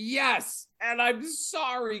 Yes, and I'm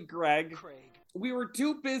sorry, Greg. We were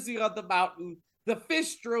too busy on the mountain. The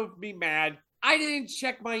fish drove me mad. I didn't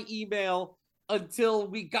check my email until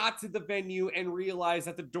we got to the venue and realized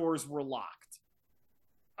that the doors were locked.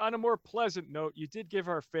 On a more pleasant note, you did give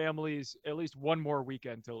our families at least one more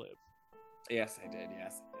weekend to live. Yes, I did.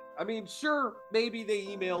 I mean, sure, maybe they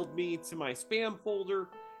emailed me to my spam folder,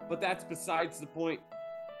 but that's besides the point.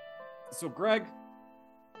 So, Greg,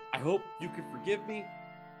 I hope you can forgive me.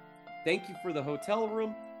 Thank you for the hotel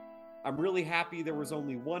room. I'm really happy there was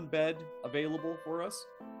only one bed available for us.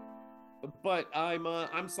 But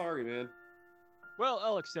I'm sorry, man. Well,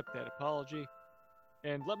 I'll accept that apology.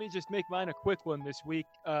 And let me just make mine a quick one this week.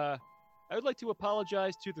 I would like to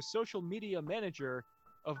apologize to the social media manager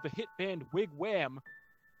of the hit band Wigwam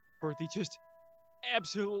for the just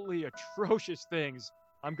absolutely atrocious things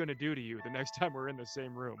I'm going to do to you the next time we're in the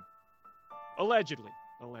same room. Allegedly.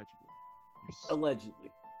 Allegedly.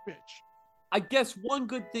 Bitch. I guess one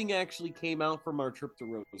good thing actually came out from our trip to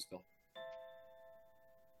Roseville.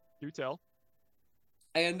 Do tell.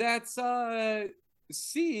 And that's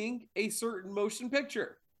seeing a certain motion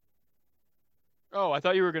picture. Oh, I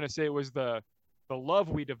thought you were going to say it was the love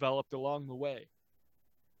we developed along the way.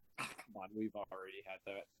 Come on, we've already had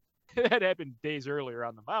that. That happened days earlier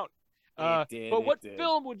on the mountain. But what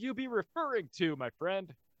film would you be referring to, my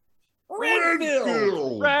friend?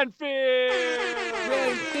 Renfield!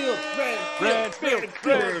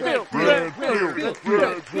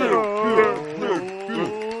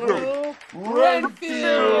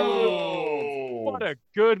 What a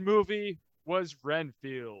good movie was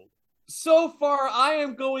Renfield. So far, I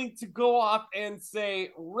am going to go off and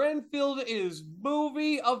say Renfield is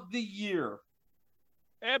movie of the year.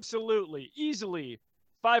 Absolutely. Easily.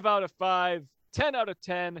 5 out of 5, 10 out of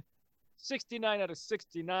 10, 69 out of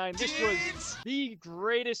 69. This was the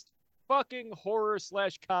greatest fucking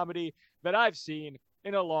horror/comedy that I've seen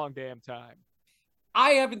in a long damn time.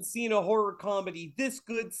 I haven't seen a horror comedy this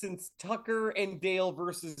good since Tucker and Dale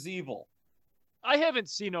versus Evil. I haven't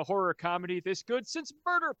seen a horror comedy this good since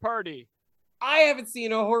Murder Party. I haven't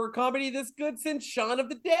seen a horror comedy this good since Shaun of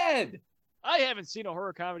the Dead. I haven't seen a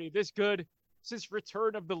horror comedy this good since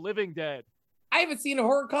Return of the Living Dead. I haven't seen a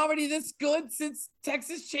horror comedy this good since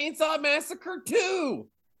Texas Chainsaw Massacre 2.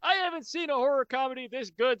 I haven't seen a horror comedy this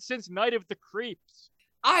good since Night of the Creeps.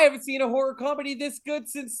 I haven't seen a horror comedy this good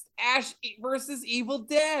since Ash versus Evil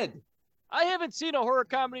Dead. I haven't seen a horror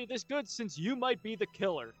comedy this good since You Might Be the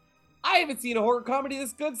Killer. I haven't seen a horror comedy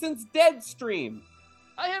this good since Deadstream.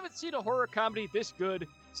 I haven't seen a horror comedy this good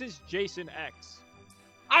since Jason X.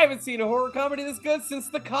 I haven't seen a horror comedy this good since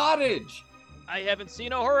The Cottage. I haven't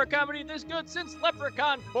seen a horror comedy this good since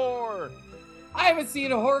Leprechaun 4. I haven't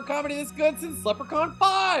seen a horror comedy this good since Leprechaun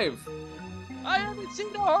 5. I haven't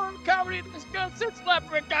seen a horror comedy this good since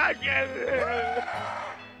Leprechaun.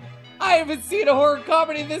 I haven't seen a horror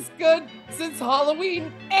comedy this good since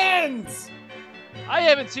Halloween Ends. I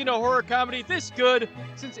haven't seen a horror comedy this good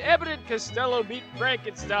since Abbott and Costello meet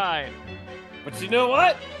Frankenstein. But you know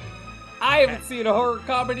what? I haven't seen a horror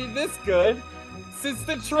comedy this good since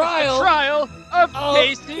the trial of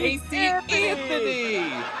Casey Anthony.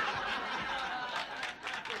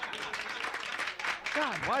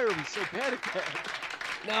 God, why are we so bad at that?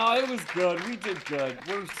 No, it was good. We did good.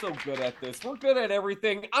 We're so good at this. We're good at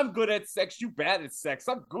everything. I'm good at sex. You bad at sex.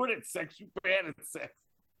 I'm good at sex. You bad at sex.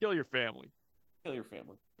 Kill your family. Kill your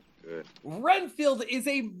family. Good. Renfield is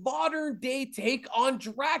a modern day take on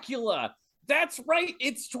Dracula. That's right.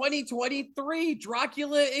 It's 2023.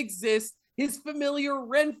 Dracula exists. His familiar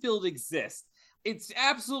Renfield exists. It's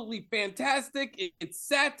absolutely fantastic. It's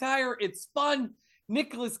satire. It's fun.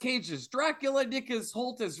 Nicolas Cage is Dracula. Nicholas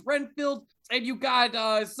Hoult is Renfield. And you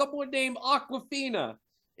got someone named Aquafina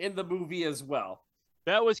in the movie as well.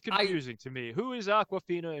 That was confusing to me. Who is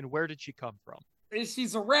Aquafina and where did she come from?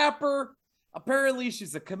 She's a rapper. Apparently,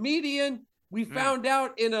 she's a comedian. We found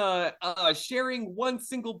out in a sharing one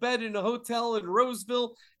single bed in a hotel in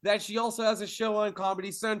Roseville that she also has a show on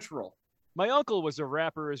Comedy Central. My uncle was a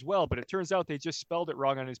rapper as well, but it turns out they just spelled it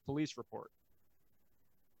wrong on his police report.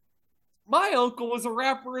 My uncle was a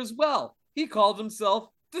rapper as well. He called himself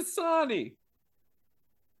Dasani.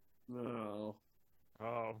 No.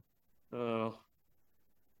 Oh.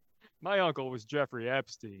 My uncle was Jeffrey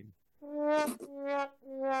Epstein.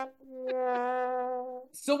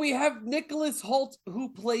 So we have Nicholas Hoult,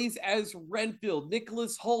 who plays as Renfield.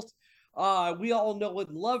 Nicholas Hoult, we all know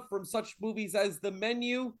and love from such movies as The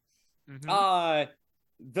Menu,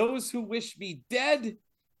 Those Who Wish Me Dead,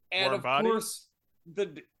 and Warm of Bodies? course,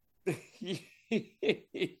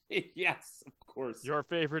 yes, of course. Your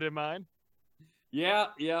favorite and mine? Yeah,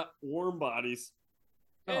 Warm Bodies.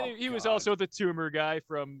 And he was also the tumor guy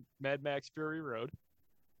from Mad Max Fury Road.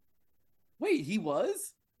 Wait, he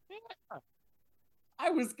was? Yeah. I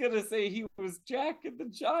was gonna say he was Jack in the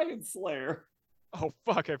Giant Slayer. Oh,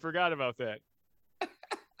 fuck, I forgot about that.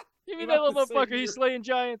 You mean You're that about little to say motherfucker, he's slaying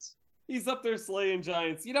giants? He's up there slaying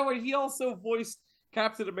giants. You know what? He also voiced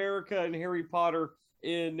Captain America and Harry Potter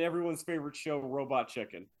in everyone's favorite show, Robot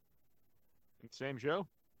Chicken. Same show?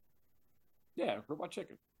 Yeah, Robot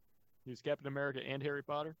Chicken. He was Captain America and Harry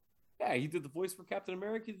Potter? Yeah, he did the voice for Captain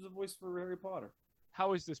America. He did the voice for Harry Potter.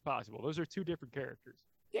 How is this possible? Those are two different characters.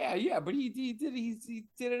 Yeah, but he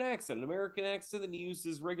did an accent, an American accent, and he used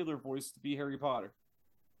his regular voice to be Harry Potter.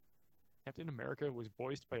 Captain America was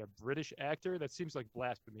voiced by a British actor? That seems like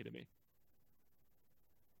blasphemy to me.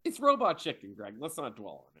 It's Robot Chicken, Greg. Let's not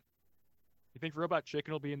dwell on it. You think Robot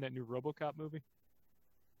Chicken will be in that new RoboCop movie?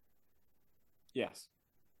 Yes.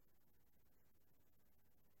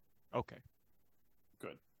 Okay.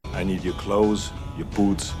 Good. I need your clothes, your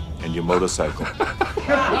boots, and your motorcycle.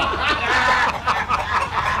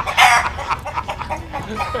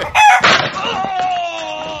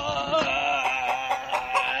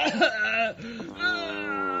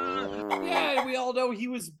 Yeah, we all know he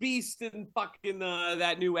was Beast in fucking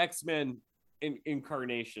that new X-Men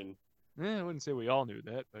incarnation. I wouldn't say we all knew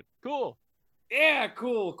that, but cool. Yeah,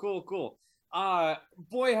 cool.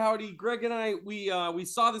 Boy, howdy, Greg and I, we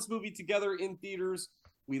saw this movie together in theaters.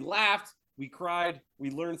 We laughed, we cried,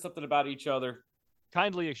 we learned something about each other.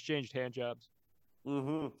 Kindly exchanged hand jobs.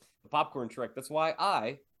 The popcorn trick. That's why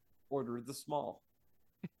I ordered the small.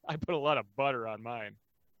 I put a lot of butter on mine.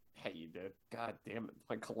 Hey, you did. God damn it.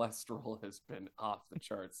 My cholesterol has been off the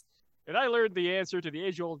charts. And I learned the answer to the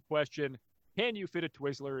age-old question, can you fit a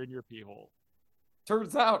Twizzler in your pee hole?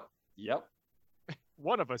 Turns out, yep.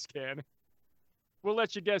 One of us can. We'll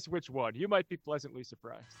let you guess which one. You might be pleasantly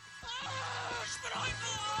surprised.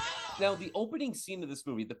 Now, the opening scene of this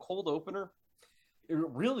movie, the cold opener, it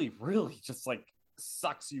really, really just like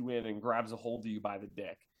sucks you in and grabs a hold of you by the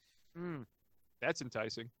dick. That's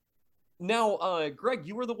enticing. Now, Greg,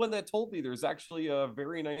 you were the one that told me there's actually a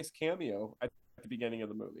very nice cameo at the beginning of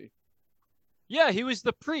the movie. Yeah, he was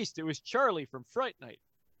the priest. It was Charlie from Fright Night.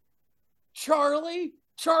 Charlie?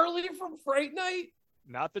 Charlie from Fright Night?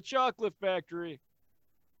 Not the Chocolate Factory.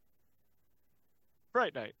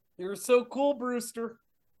 Fright Night. You're so cool, Brewster.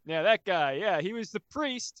 Yeah, that guy. Yeah, he was the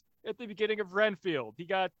priest at the beginning of Renfield. He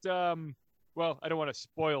got, well, I don't want to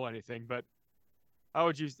spoil anything, but how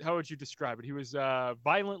would you describe it? He was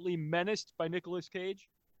violently menaced by Nicolas Cage.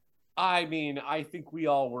 I mean, I think we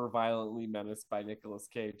all were violently menaced by Nicolas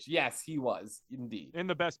Cage. Yes, he was, indeed. In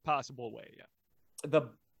the best possible way, yeah. The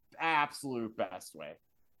absolute best way.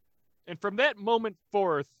 And from that moment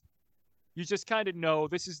forth, you just kind of know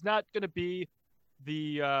this is not going to be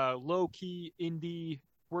the low-key indie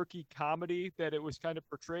quirky comedy that it was kind of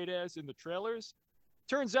portrayed as in the trailers.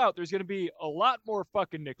 Turns out there's going to be a lot more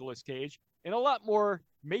fucking Nicolas Cage and a lot more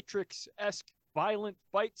Matrix-esque violent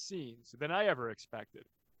fight scenes than I ever expected.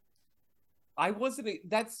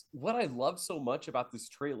 That's what I love so much about this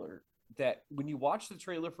trailer, that when you watch the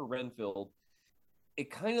trailer for RENFIELD, it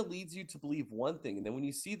kind of leads you to believe one thing, and then when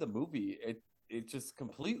you see the movie, it just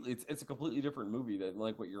completely, it's a completely different movie than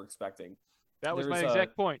like what you're expecting. That was my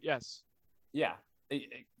exact point. Yes. Yeah.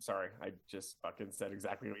 Sorry, I just fucking said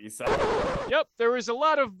exactly what you said. Yep, there was a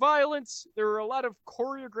lot of violence. There were a lot of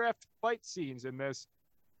choreographed fight scenes in this.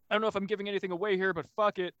 I don't know if I'm giving anything away here, but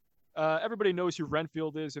fuck it. Everybody knows who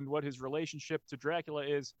Renfield is and what his relationship to Dracula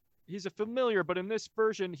is. He's a familiar, but in this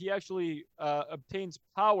version, he actually obtains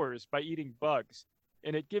powers by eating bugs.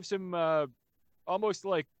 And it gives him almost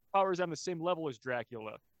like powers on the same level as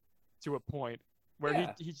Dracula to a point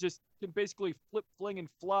where he just can basically flip, fling, and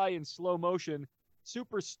fly in slow motion.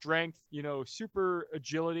 Super strength, super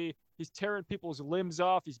agility. He's tearing people's limbs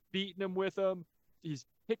off. He's beating them with them. He's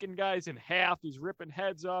picking guys in half. He's ripping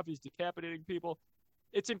heads off. He's decapitating people.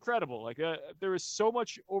 It's incredible. Like there was so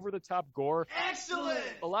much over-the-top gore. Excellent!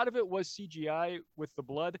 A lot of it was CGI with the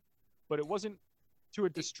blood, but it wasn't to a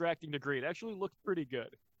distracting degree. It actually looked pretty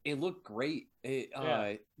good. It looked great.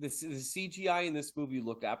 The CGI in this movie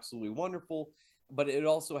looked absolutely wonderful, but it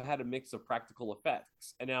also had a mix of practical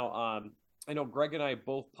effects. And now, I know Greg and I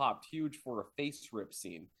both popped huge for a face rip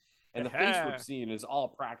scene, and the face rip scene is all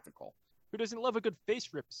practical. Who doesn't love a good face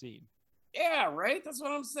rip scene? Yeah, right? That's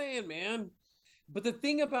what I'm saying, man. But the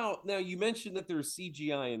thing about, now you mentioned that there's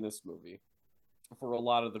CGI in this movie for a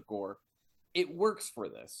lot of the gore. It works for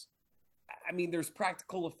this. I mean, there's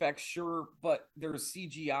practical effects, sure, but there's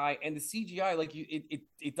CGI, and the CGI, like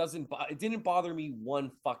it didn't bother me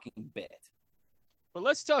one fucking bit. But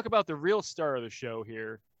let's talk about the real star of the show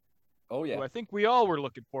here. Oh, yeah. Who I think we all were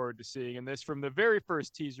looking forward to seeing in this from the very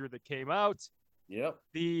first teaser that came out. Yep.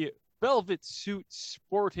 The velvet suit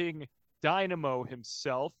sporting Dynamo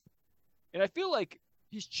himself. And I feel like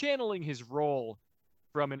he's channeling his role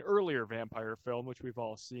from an earlier vampire film, which we've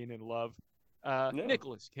all seen and love.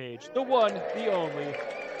 Nicolas Cage, the one, the only.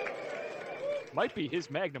 Might be his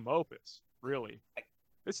magnum opus, really.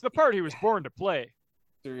 It's the part he was born to play.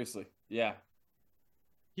 Seriously, yeah.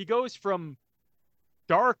 He goes from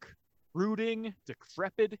dark, brooding,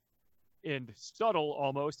 decrepit, and subtle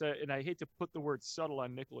almost. And I hate to put the word subtle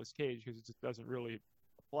on Nicolas Cage because it just doesn't really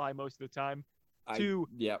apply most of the time. To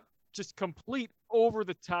just complete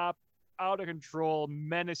over-the-top, out-of-control,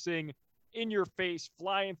 menacing, in-your-face,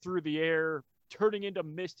 flying through the air, turning into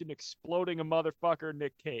mist and exploding a motherfucker,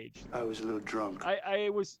 Nick Cage. I was a little drunk. I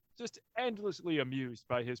was just endlessly amused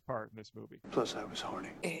by his part in this movie. Plus, I was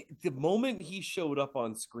horny. The moment he showed up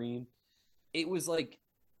on screen, it was like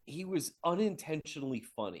he was unintentionally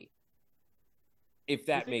funny. If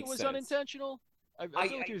that makes sense. It was unintentional? I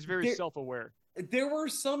feel like he was very self-aware. There were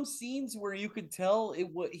some scenes where you could tell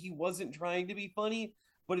he wasn't trying to be funny,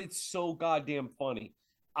 but it's so goddamn funny.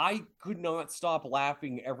 I could not stop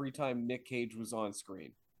laughing every time Nick Cage was on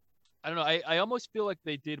screen. I don't know. I almost feel like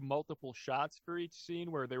they did multiple shots for each scene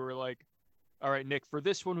where they were like, all right, Nick, for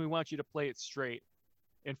this one, we want you to play it straight.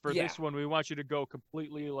 And for this one, we want you to go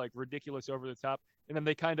completely like ridiculous over the top. And then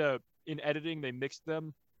they kind of, in editing, they mixed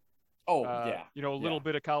them. Oh, a little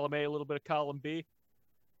bit of column A, a little bit of column B.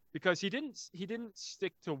 Because he didn't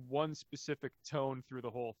stick to one specific tone through the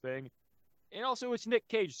whole thing. And also it's Nick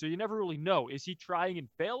Cage, so you never really know. Is he trying and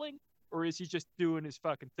failing? Or is he just doing his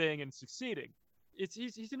fucking thing and succeeding?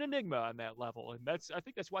 He's an enigma on that level, and I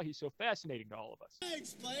think that's why he's so fascinating to all of us.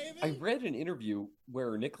 Thanks, baby. I read an interview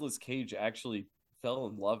where Nicolas Cage actually fell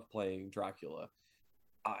in love playing Dracula.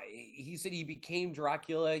 He said he became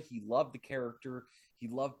Dracula, he loved the character, he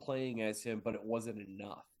loved playing as him, but it wasn't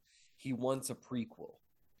enough. He wants a prequel.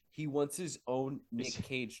 He wants his own Nick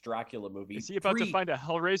Cage Dracula movie. Is he about to find a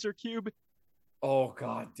Hellraiser cube? Oh,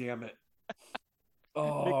 god damn it.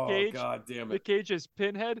 Oh, Nick Cage, god damn it. Nick Cage is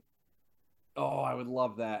Pinhead? Oh, I would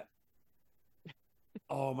love that.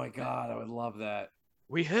 Oh my god, I would love that.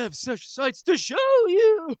 We have such sights to show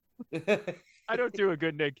you. I don't do a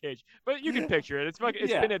good Nick Cage, but you can picture it. It's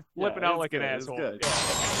Pinhead flipping out like an asshole. The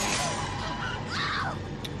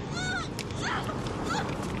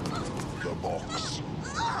box.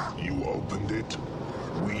 You opened it.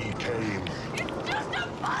 We came. It's just a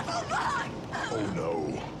puzzle box! Oh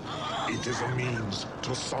no. It is a means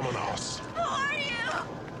to summon us. Who are you?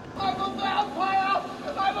 I'm a vampire!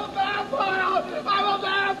 I'm a vampire! I'm a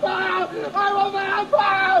vampire! I'm a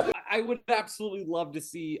vampire! I would absolutely love to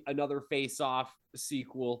see another Face Off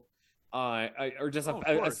sequel, or just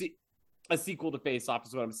a sequel to Face Off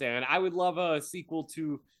is what I'm saying. I would love a sequel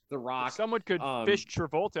to The Rock. If someone could fish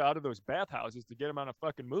Travolta out of those bathhouses to get him on a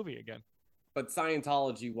fucking movie again. But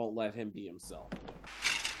Scientology won't let him be himself.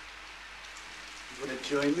 You want to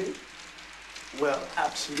join me? Well,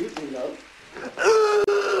 absolutely no.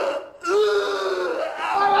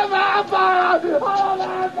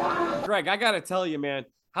 Greg, I gotta tell you, man,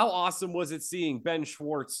 how awesome was it seeing Ben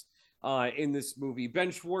Schwartz in this movie?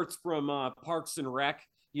 Ben Schwartz from Parks and Rec,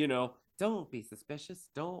 you know, don't be suspicious,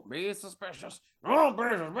 don't be suspicious, don't be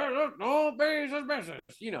suspicious, don't be suspicious.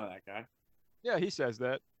 You know that guy. Yeah, he says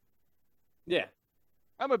that. Yeah.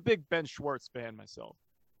 I'm a big Ben Schwartz fan myself.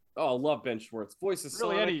 Oh, I love Ben Schwartz. Voice of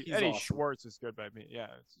really, Sonic. any awesome. Schwartz is good by me. Yeah.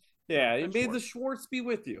 Yeah, and may the Schwartz be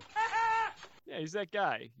with you. Yeah, he's that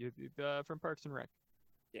guy from Parks and Rec.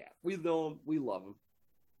 Yeah, we know him. We love him.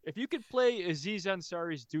 If you could play Aziz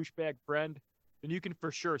Ansari's douchebag friend, then you can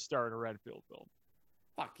for sure star in a Renfield film.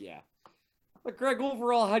 Fuck yeah. But Greg,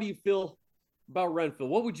 overall, how do you feel about Renfield?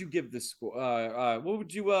 What would you give this score? What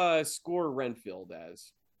would you score Renfield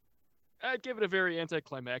as? I'd give it a very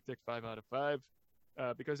anticlimactic 5 out of 5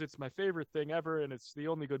 because it's my favorite thing ever, and it's the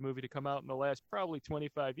only good movie to come out in the last probably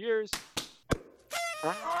 25 years.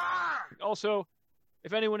 Also,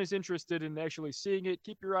 if anyone is interested in actually seeing it,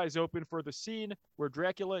 keep your eyes open for the scene where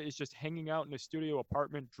Dracula is just hanging out in a studio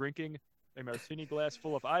apartment drinking a martini glass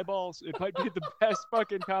full of eyeballs. It might be the best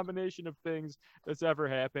fucking combination of things that's ever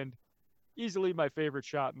happened. Easily my favorite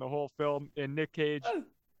shot in the whole film, and Nick Cage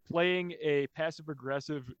playing a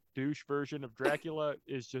passive-aggressive douche version of Dracula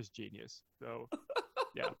is just genius. So,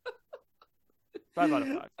 yeah. 5 out of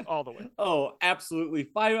 5, all the way. Oh, absolutely.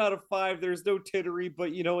 5 out of 5. There's no tittery,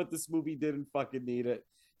 but you know what? This movie didn't fucking need it.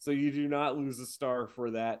 So you do not lose a star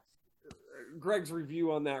for that. Greg's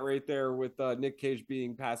review on that right there with Nick Cage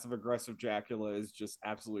being passive-aggressive Dracula is just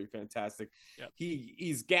absolutely fantastic. Yep.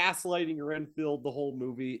 He's gaslighting Renfield the whole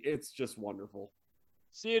movie. It's just wonderful.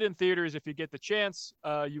 See it in theaters if you get the chance.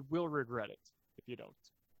 You will regret it if you don't.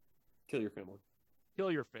 Kill your family.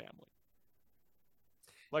 Kill your family.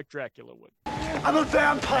 Like Dracula would. I'm a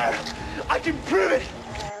vampire. I can prove it.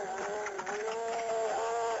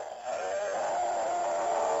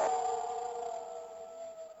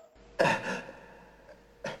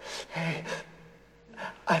 Hey,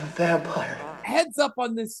 I'm a vampire. Heads up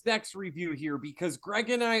on this next review here because Greg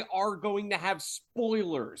and I are going to have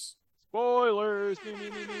spoilers. Spoilers.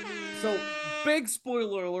 So, big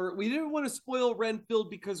spoiler alert. We didn't want to spoil Renfield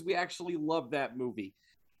because we actually love that movie.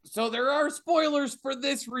 So there are spoilers for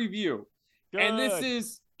this review. Good. And this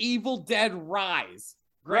is Evil Dead Rise.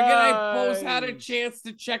 Greg and I both had a chance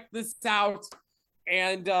to check this out,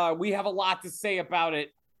 and we have a lot to say about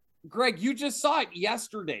it. Greg, you just saw it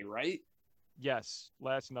yesterday, right? Yes,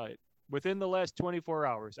 last night. Within the last 24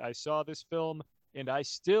 hours, I saw this film, and I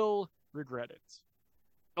still regret it.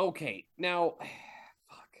 Okay, now,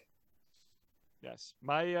 fuck. Yes,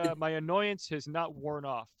 my annoyance has not worn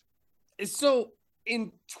off. So,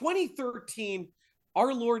 in 2013,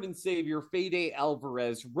 our Lord and Savior, Fede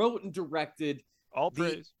Alvarez, wrote and directed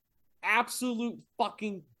the absolute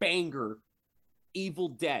fucking banger, Evil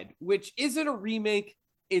Dead, which isn't a remake.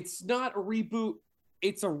 It's not a reboot.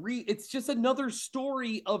 It's just another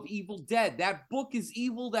story of Evil Dead. That book is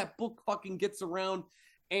evil. That book fucking gets around.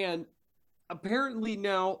 And apparently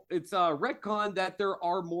now it's retcon that there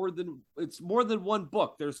are more than one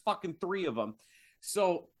book. There's fucking 3 of them.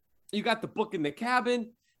 So you got the book in the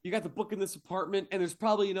cabin, you got the book in this apartment, and there's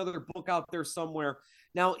probably another book out there somewhere.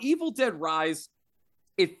 Now, Evil Dead Rise,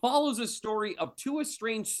 it follows a story of 2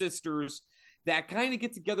 estranged sisters that kind of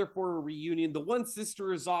get together for a reunion. The one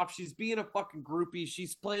sister is off. She's being a fucking groupie.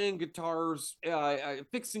 She's playing guitars,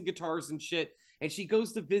 fixing guitars and shit. And she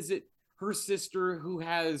goes to visit her sister who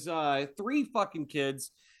has 3 fucking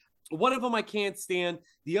kids. One of them I can't stand.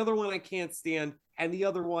 The other one I can't stand. And the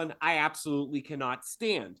other one I absolutely cannot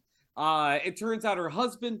stand. It turns out her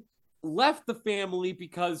husband left the family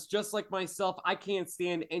because, just like myself, I can't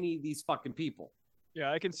stand any of these fucking people.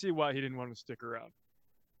 Yeah, I can see why he didn't want to stick around.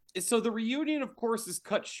 So the reunion, of course, is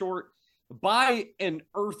cut short by an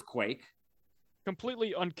earthquake.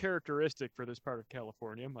 Completely uncharacteristic for this part of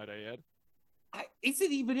California, might I add. Is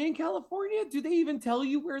it even in California? Do they even tell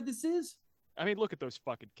you where this is? I mean, look at those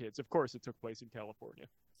fucking kids. Of course it took place in California.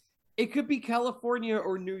 It could be California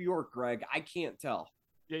or New York, Greg. I can't tell.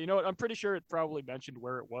 Yeah, you know what? I'm pretty sure it probably mentioned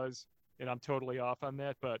where it was, and I'm totally off on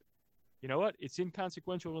that. But you know what? It's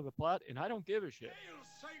inconsequential to the plot, and I don't give a shit.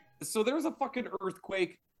 So there's a fucking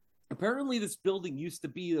earthquake. Apparently, this building used to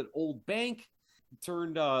be an old bank,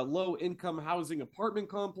 turned low-income housing apartment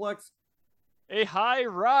complex. A high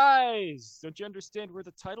rise. Don't you understand where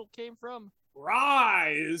the title came from?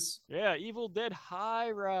 Rise. Yeah, Evil Dead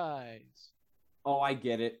High Rise. Oh, I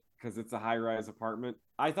get it, because it's a high-rise apartment.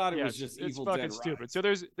 I thought it was just it's Evil fucking Dead stupid. Rise. So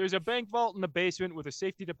there's a bank vault in the basement with a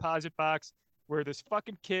safety deposit box where this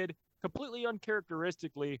fucking kid, completely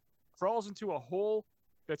uncharacteristically, crawls into a hole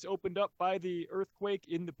that's opened up by the earthquake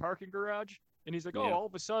in the parking garage. And he's like, oh, all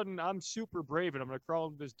of a sudden I'm super brave and I'm going to crawl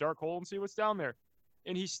into this dark hole and see what's down there.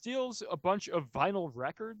 And he steals a bunch of vinyl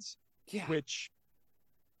records, which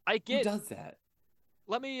I get. Who does that?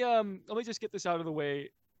 Let me just get this out of the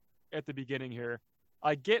way at the beginning here.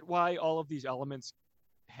 I get why all of these elements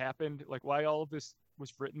happened, like why all of this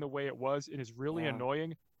was written the way it was. It is really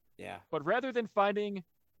annoying. Yeah. But rather than finding,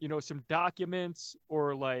 some documents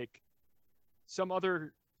or like some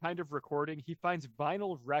other kind of recording, he finds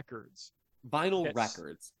vinyl records.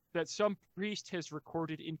 Records that some priest has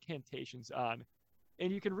recorded incantations on.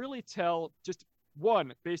 And you can really tell, just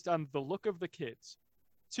one, based on the look of the kids,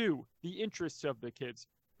 two, the interests of the kids,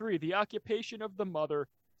 three, the occupation of the mother,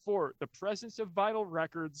 four, the presence of vinyl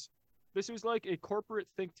records. This was like a corporate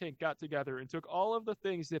think tank got together and took all of the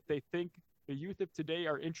things that they think the youth of today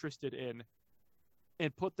are interested in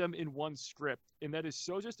and put them in one script. And that is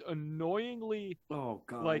so just annoyingly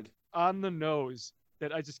like on the nose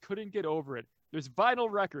that I just couldn't get over it. There's vinyl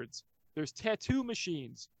records, there's tattoo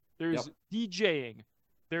machines, there's DJing,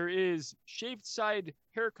 there is shaved side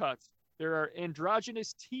haircuts, there are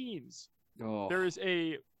androgynous teens, there is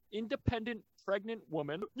a independent pregnant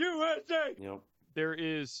woman, USA. There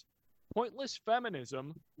is pointless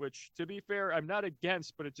feminism, which, to be fair, I'm not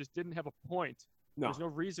against, but it just didn't have a point. There's no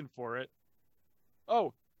reason for it.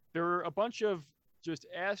 Oh, there were a bunch of just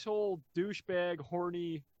asshole, douchebag,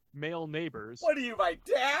 horny male neighbors. What are you, my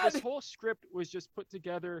dad? This whole script was just put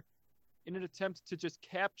together in an attempt to just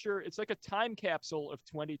capture, it's like a time capsule of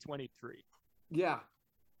 2023. Yeah.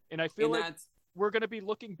 And I feel like we're going to be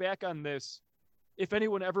looking back on this. If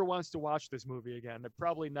anyone ever wants to watch this movie again,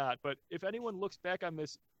 probably not. But if anyone looks back on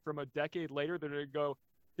this from a decade later, they're going to go,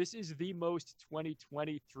 this is the most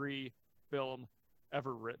 2023 film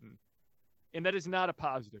ever written. And that is not a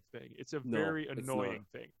positive thing. It's a very annoying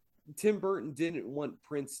thing. Tim Burton didn't want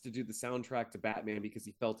Prince to do the soundtrack to Batman because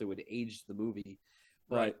he felt it would age the movie.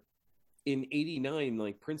 But in 89,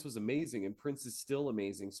 like, Prince was amazing and Prince is still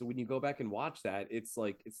amazing. So when you go back and watch that, it's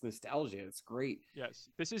like, it's nostalgia. It's great. Yes.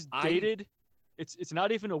 This is dated. It's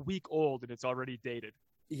not even a week old and it's already dated.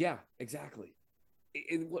 Yeah, exactly.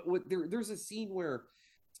 And there's a scene where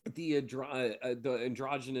the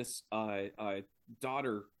androgynous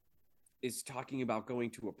daughter is talking about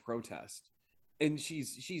going to a protest, and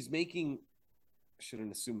she's making, I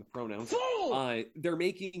shouldn't assume the pronouns. They're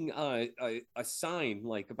making a sign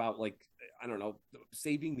like about, like, I don't know,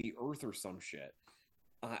 saving the earth or some shit.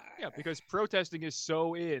 Yeah, because protesting is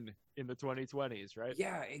so in the 2020s, right?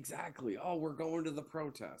 Yeah, exactly. Oh, we're going to the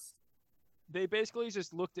protest. They basically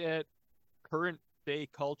just looked at current day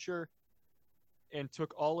culture and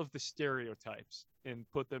took all of the stereotypes and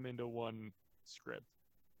put them into one script.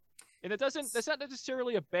 And that's not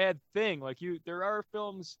necessarily a bad thing. Like, there are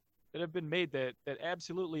films that have been made that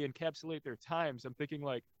absolutely encapsulate their times. I'm thinking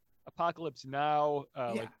like Apocalypse Now,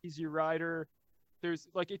 like Easy Rider. There's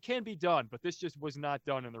like, it can be done, but this just was not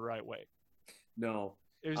done in the right way. No.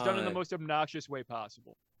 It was done in the most obnoxious way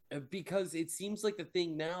possible. Because it seems like the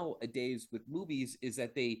thing nowadays with movies is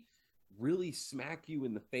that they really smack you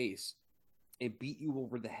in the face and beat you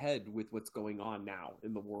over the head with what's going on now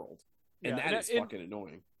in the world. And that is fucking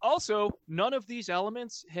annoying. Also, none of these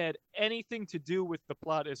elements had anything to do with the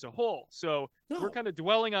plot as a whole. So we're kind of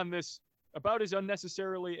dwelling on this about as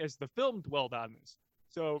unnecessarily as the film dwelled on this.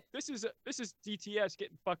 So this is DTS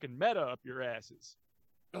getting fucking meta up your asses.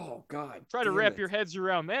 Oh, God. Try to wrap your heads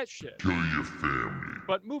around that shit. Kill your family.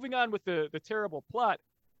 But moving on with the terrible plot,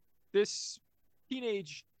 this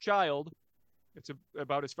teenage child, it's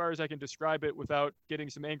about as far as I can describe it without getting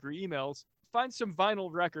some angry emails, finds some vinyl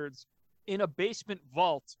records in a basement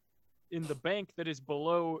vault in the bank that is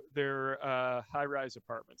below their high-rise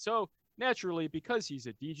apartment. So naturally, because he's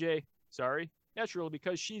a DJ, naturally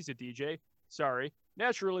because she's a DJ,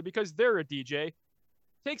 naturally because they're a DJ,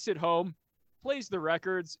 takes it home, plays the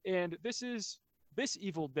records, and this is this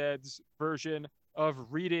Evil Dead's version of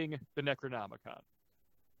reading the Necronomicon.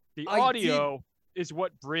 The audio is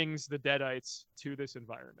what brings the Deadites to this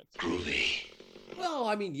environment. Well,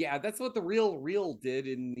 I mean, yeah, that's what the real did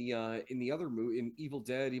in the other movie, in Evil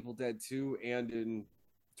Dead 2, and in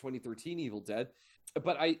 2013 Evil Dead.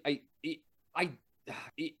 But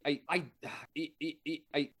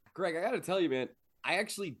Greg, I gotta tell you, man, I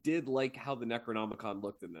actually did like how the Necronomicon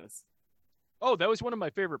looked in this. Oh, that was one of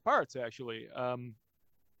my favorite parts, actually.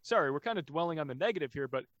 Sorry, we're kind of dwelling on the negative here,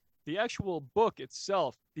 but the actual book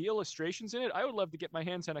itself, the illustrations in it, I would love to get my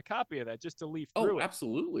hands on a copy of that just to leaf through it.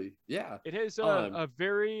 Absolutely. Yeah. It has a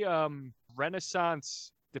very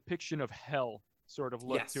Renaissance depiction of hell sort of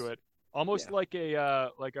look to it. Almost like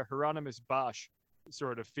a Hieronymus Bosch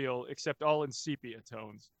sort of feel, except all in sepia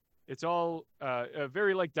tones. It's all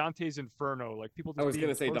very like Dante's Inferno, like people just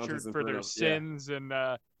being tortured for their sins and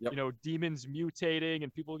you know, demons mutating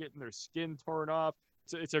and people getting their skin torn off.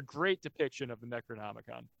 So it's a great depiction of the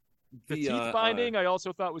Necronomicon. The teeth binding I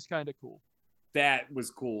also thought was kind of cool. That was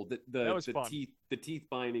cool. That was fun. The teeth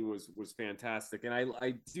binding was fantastic, and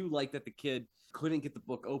I do like that the kid couldn't get the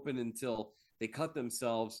book open until they cut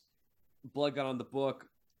themselves. Blood got on the book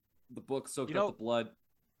soaked up the blood.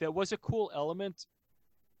 That was a cool element,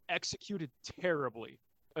 executed terribly.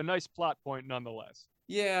 A nice plot point nonetheless.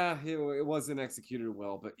 Yeah, it wasn't executed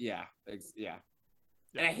well, but yeah. And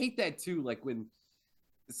I hate that too, like when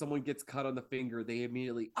someone gets cut on the finger, they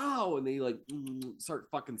immediately and they like start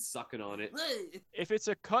fucking sucking on it. If it's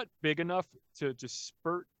a cut big enough to just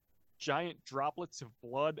spurt giant droplets of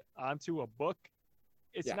blood onto a book,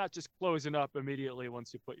 it's not just closing up immediately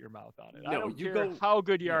once you put your mouth on it. No, I don't care how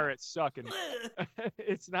good you are at sucking.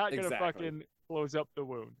 It's not going to fucking close up the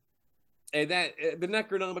wound. And that the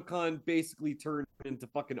Necronomicon basically turned into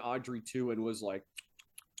fucking Audrey 2 and was like,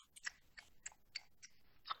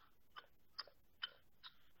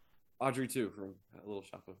 Audrey 2 from A Little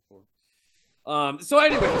Shop of Horrors. So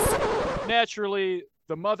anyways, naturally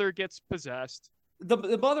the mother gets possessed.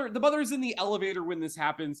 The mother's in the elevator when this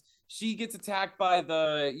happens. She gets attacked by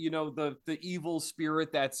the evil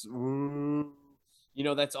spirit that's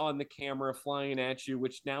that's on the camera flying at you,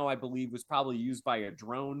 which now I believe was probably used by a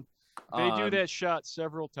drone. They do that shot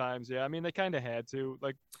several times. Yeah, I mean they kind of had to.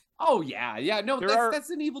 Like, oh yeah. No,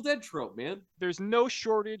 that's an Evil Dead trope, man. There's no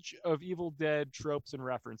shortage of Evil Dead tropes and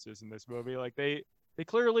references in this movie. Like they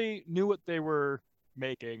clearly knew what they were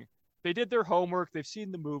making. They did their homework. They've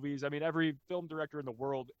seen the movies. I mean, every film director in the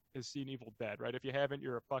world has seen Evil Dead, right? If you haven't,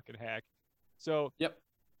 you're a fucking hack. So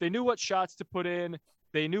they knew what shots to put in.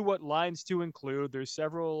 They knew what lines to include. There's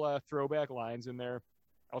several throwback lines in there.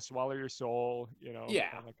 I'll swallow your soul,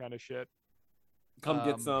 that kind of shit. Come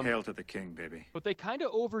get some. Hail to the king, baby. But they kind of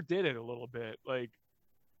overdid it a little bit. Like,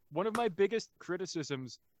 one of my biggest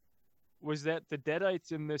criticisms was that the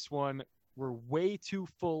Deadites in this one were way too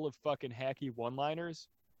full of fucking hacky one-liners.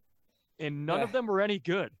 And none of them were any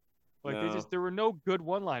good. Like there were no good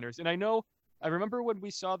one-liners. And I remember when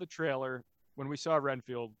we saw the trailer, when we saw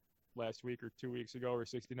Renfield last week or 2 weeks ago or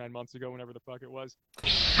 69 months ago, whenever the fuck it was.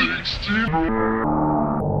 60.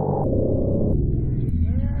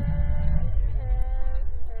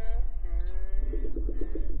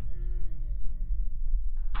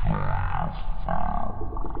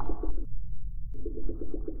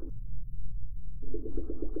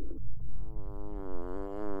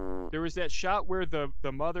 There was that shot where the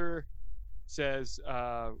mother says,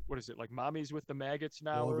 what is it, like mommy's with the maggots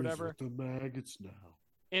now or whatever? With the maggots now.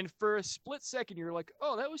 And for a split second, you're like,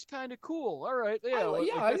 oh, that was kind of cool. All right. Yeah,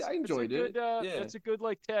 I enjoyed it. That's a good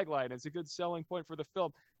like tagline. It's a good selling point for the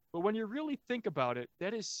film. But when you really think about it,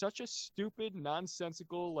 that is such a stupid,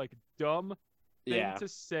 nonsensical, like dumb thing to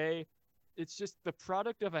say. It's just the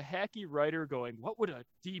product of a hacky writer going, what would a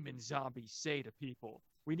demon zombie say to people?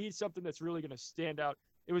 We need something that's really going to stand out.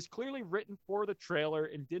 It was clearly written for the trailer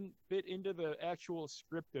and didn't fit into the actual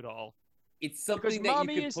script at all. It's something because that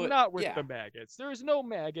Mommy you could is put, not with the maggots. There is no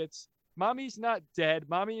maggots. Mommy's not dead.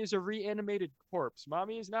 Mommy is a reanimated corpse.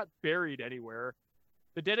 Mommy is not buried anywhere.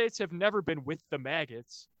 The Deadites have never been with the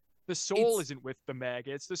maggots. The soul isn't with the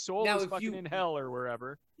maggots. The soul is fucking in hell or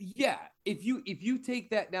wherever. Yeah, if you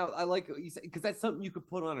take that now, I like what you said, because that's something you could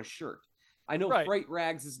put on a shirt. I know Fright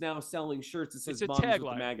Rags is now selling shirts that says "Mommy's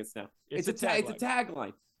with the maggots" now. It's a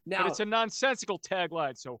tagline. Now, but it's a nonsensical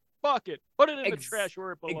tagline, so fuck it. Put it in the trash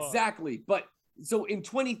where it belongs. Exactly. But so in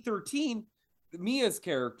 2013, Mia's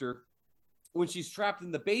character, when she's trapped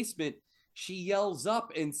in the basement, she yells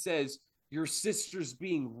up and says, "Your sister's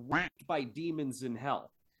being raped by demons in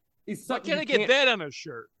hell." Why can't I get that on a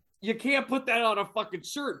shirt? You can't put that on a fucking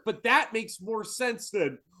shirt, but that makes more sense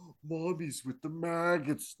than "Mommy's with the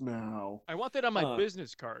maggots now." I want that on my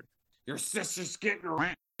business card. Your sister's getting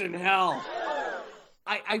raped in hell.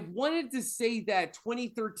 I wanted to say that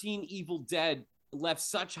 2013 Evil Dead left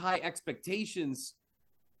such high expectations.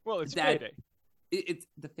 Well, it's payday. It's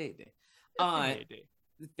the payday.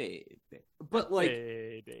 The payday. But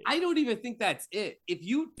I don't even think that's it. If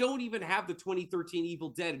you don't even have the 2013 Evil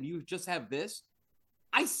Dead and you just have this,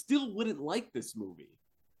 I still wouldn't like this movie.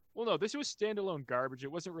 Well, no, this was standalone garbage.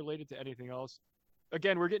 It wasn't related to anything else.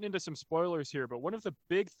 Again, we're getting into some spoilers here, but one of the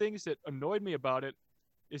big things that annoyed me about it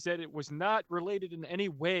is that it was not related in any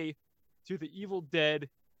way to the Evil Dead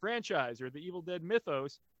franchise or the Evil Dead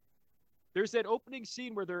mythos. There's that opening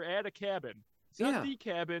scene where they're at a cabin. It's not the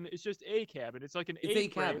cabin, it's just a cabin. It's like an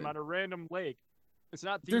A-frame on a random lake. It's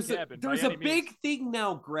not the cabin. There's a big thing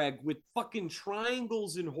now, Greg, with fucking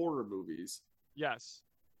triangles in horror movies. Yes.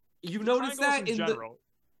 You noticed that in general.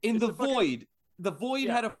 The Void. The Void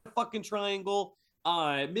had a fucking triangle.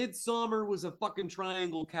 Midsummer was a fucking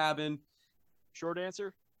triangle cabin. Short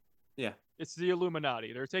answer? Yeah. It's the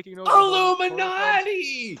Illuminati. They're taking over.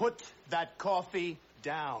 Illuminati! Put that coffee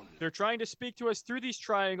down. They're trying to speak to us through these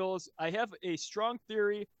triangles. I have a strong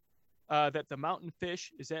theory that the mountain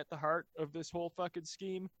fish is at the heart of this whole fucking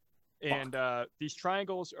scheme. And these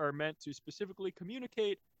triangles are meant to specifically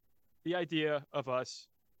communicate the idea of us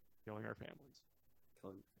killing our families.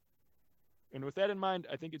 And with that in mind,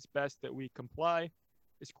 I think it's best that we comply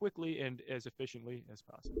as quickly and as efficiently as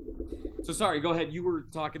possible. So sorry, go ahead. You were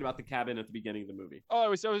talking about the cabin at the beginning of the movie. Oh, I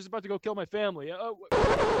was about to go kill my family.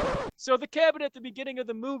 So the cabin at the beginning of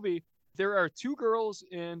the movie, there are 2 girls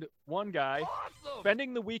and 1 guy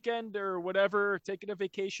spending the weekend or whatever, taking a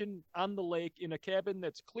vacation on the lake in a cabin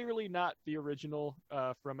that's clearly not the original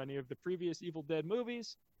from any of the previous Evil Dead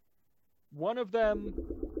movies. One of them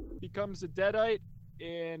becomes a deadite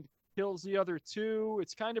and kills the other 2.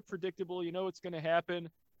 It's kind of predictable. You know what's going to happen.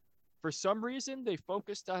 For some reason, they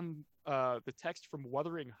focused on the text from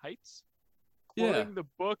Wuthering Heights, quoting the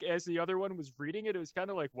book as the other one was reading it. It was kind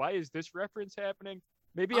of like, why is this reference happening?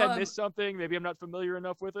 Maybe I missed something. Maybe I'm not familiar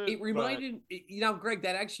enough with it. It reminded, Greg,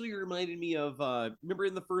 that actually reminded me of, remember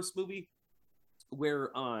in the first movie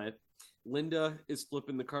where Linda is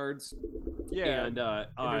flipping the cards? Yeah, and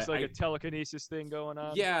there's like a telekinesis thing going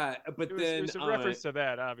on. Yeah, but there's a reference to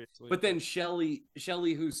that, obviously. But then Shelly,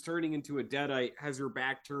 who's turning into a deadite, has her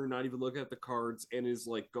back turned, not even looking at the cards, and is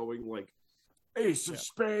like going like Ace of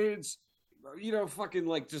Spades, fucking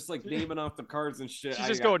like just like naming off the cards and shit. She's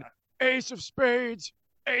just going Ace of Spades,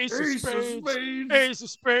 Ace of Spades, Ace of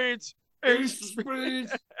Spades, Ace of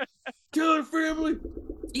Spades, Killer Family.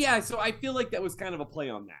 Yeah, so I feel like that was kind of a play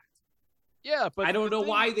on that. Yeah, but I don't know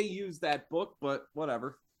why they used that book, but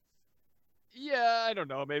whatever. Yeah, I don't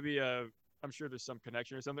know. Maybe I'm sure there's some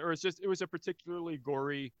connection or something. Or it was a particularly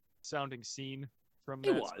gory sounding scene from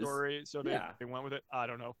that story, so they went with it. I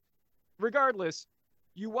don't know. Regardless,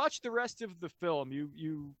 you watch the rest of the film.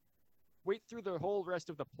 You wait through the whole rest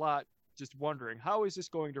of the plot, just wondering how is this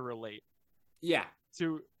going to relate? Yeah,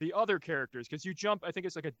 to the other characters, because you jump. I think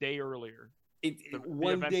it's like a day earlier.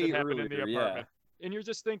 One day earlier, in the apartment. And you're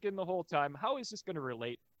just thinking the whole time, how is this going to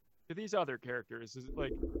relate to these other characters? Is it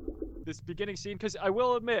like this beginning scene? Because I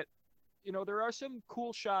will admit, there are some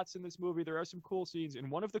cool shots in this movie. There are some cool scenes,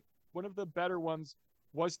 and one of the better ones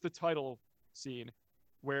was the title scene,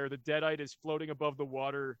 where the deadite is floating above the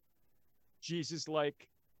water, Jesus-like,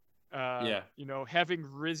 having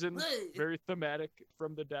risen, very thematic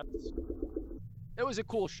from the depths. It was a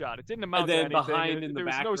cool shot. It didn't amount to anything. There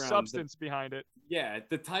was no substance behind it. Yeah,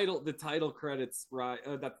 the title credits,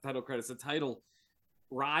 the title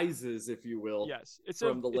rises, if you will. Yes, it's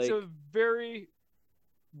from the lake. It's a very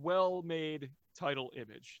well-made title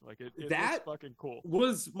image. Like it looks fucking cool.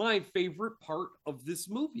 Was my favorite part of this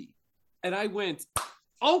movie, and I went,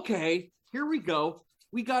 okay, here we go.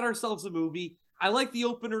 We got ourselves a movie. I like the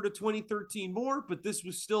opener to 2013 more, but this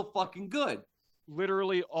was still fucking good.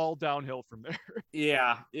 Literally all downhill from there.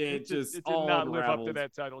 Yeah, it did not live up to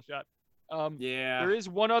that title shot. There is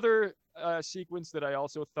one other sequence that I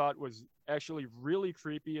also thought was actually really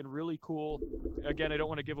creepy and really cool. Again, I don't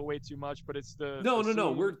want to give away too much, but it's the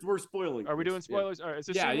no. We're spoiling. Are we doing spoilers? Yeah. All right. It's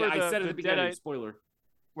I said at the beginning, spoiler.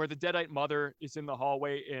 Where the deadite mother is in the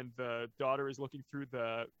hallway and the daughter is looking through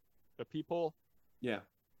the peephole. Yeah,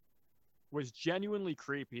 was genuinely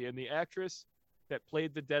creepy, and the actress that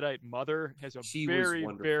played the deadite mother has a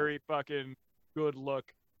very fucking good look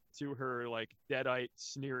to her, like deadite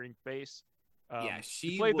sneering face.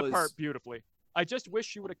 She played the part beautifully. I just wish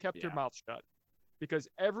she would have kept her mouth shut, because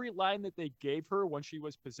every line that they gave her when she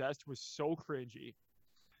was possessed was so cringy.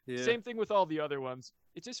 Yeah. Same thing with all the other ones.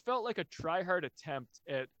 It just felt like a try-hard attempt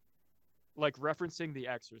at like referencing The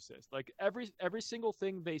Exorcist. Like every single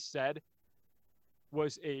thing they said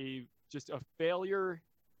was just a failure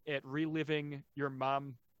at reliving your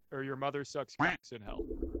mom or your mother sucks cocks in hell.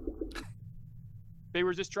 They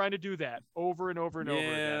were just trying to do that over and over and over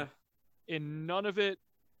again. And none of it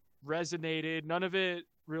resonated. None of it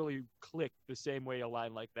really clicked the same way a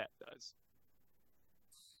line like that does.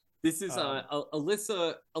 This is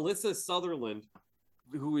Alyssa Sutherland,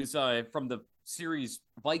 who is from the series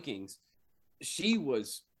Vikings. She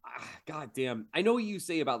was, goddamn. I know what you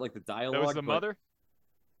say about like the dialogue. That was the mother?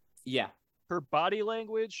 Yeah. Her body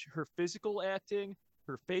language, her physical acting,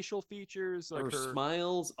 her facial features, like her her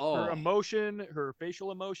smiles, her emotion, her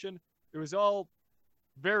facial emotion, it was all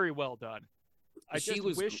very well done. I just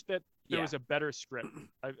wish that there was a better script.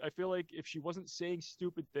 I feel like if she wasn't saying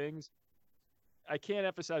stupid things, I can't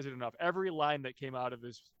emphasize it enough. Every line that came out of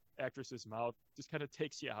this actress's mouth just kind of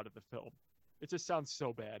takes you out of the film. It just sounds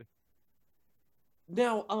so bad.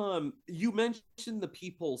 Now, you mentioned the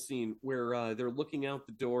peephole scene where they're looking out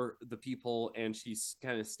the door, the peephole, and she's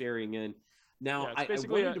kind of staring in. Now, yeah, it's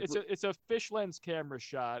basically it's a fish lens camera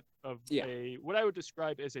shot of what I would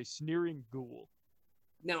describe as a sneering ghoul.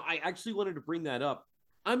 Now, I actually wanted to bring that up.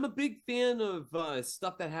 I'm a big fan of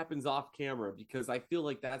stuff that happens off camera because I feel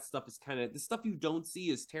like that stuff is kind of the stuff you don't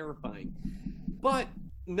see is terrifying, but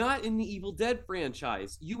not in the Evil Dead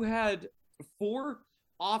franchise. You had 4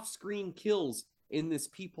 off-screen kills in this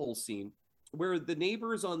peephole scene where the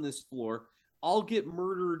neighbors on this floor all get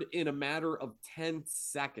murdered in a matter of 10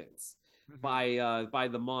 seconds by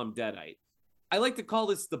the mom deadite. I like to call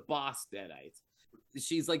this the boss deadite.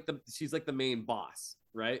 She's like the main boss,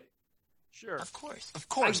 right? Sure. Of course.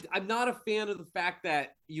 I'm not a fan of the fact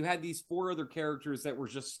that you had these 4 other characters that were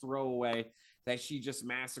just throwaway that she just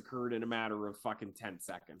massacred in a matter of fucking 10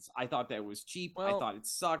 seconds. I thought that was cheap. Well, I thought it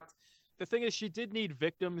sucked. The thing is, she did need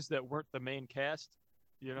victims that weren't the main cast.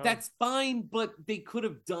 You know, that's fine, but they could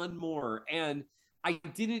have done more, and I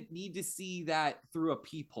didn't need to see that through a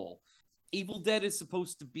peephole. Evil Dead is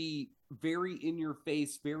supposed to be very in your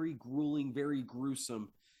face, very grueling, very gruesome,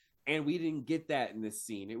 and we didn't get that in this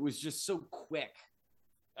scene. It was just so quick.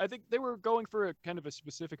 I think they were going for a kind of a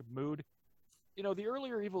specific mood. You know, the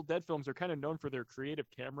earlier Evil Dead films are kind of known for their creative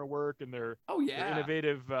camera work and their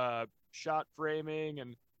innovative shot framing,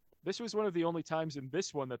 and this was one of the only times in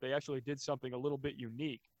this one that they actually did something a little bit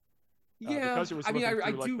unique. Because it was I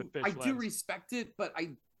do respect it, but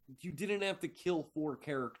you didn't have to kill 4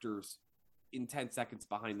 characters in 10 seconds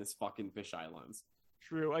behind this fucking fisheye lens.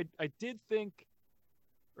 True. I did think,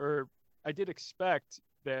 or I did expect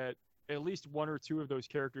that at least 1 or 2 of those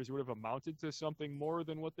characters would have amounted to something more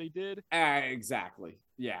than what they did. Exactly.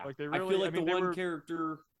 Yeah. Like they really, I feel like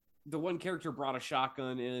the one character brought a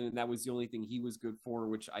shotgun in, and that was the only thing he was good for,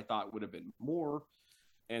 which I thought would have been more.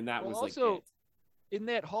 And that was also, like in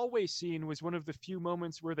that hallway scene was one of the few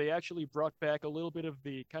moments where they actually brought back a little bit of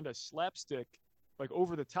the kind of slapstick, like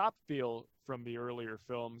over the top feel from the earlier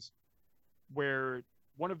films, where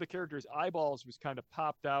one of the characters' eyeballs was kind of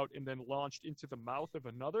popped out and then launched into the mouth of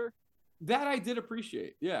another. That I did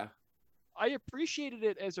appreciate. Yeah. I appreciated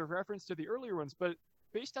it as a reference to the earlier ones, but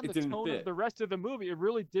based on the tone of the rest of the movie, it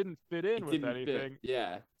really didn't fit in with anything.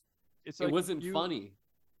 Yeah. It's like it wasn't funny.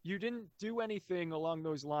 You didn't do anything along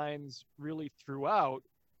those lines really throughout.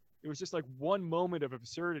 It was just like one moment of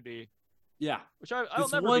absurdity. Yeah. Which I'll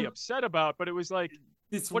never be upset about, but it was like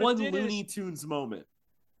this one Looney Tunes moment.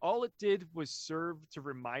 All it did was serve to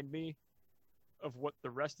remind me of what the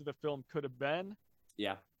rest of the film could have been.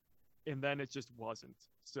 Yeah. And then it just wasn't.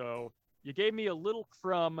 So you gave me a little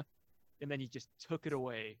crumb, and then you just took it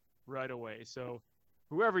away right away. So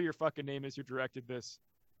whoever your fucking name is who directed this,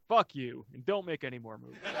 fuck you, and don't make any more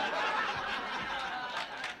movies.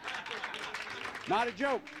 Not a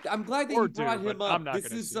joke. I'm glad that you brought him up.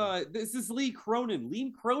 This is Lee Cronin.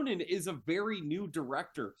 Lee Cronin is a very new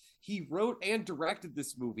director. He wrote and directed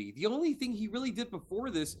this movie. The only thing he really did before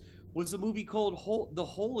this was a movie called The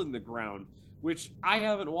Hole in the Ground, which I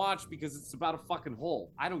haven't watched because it's about a fucking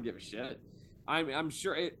hole. I don't give a shit. I'm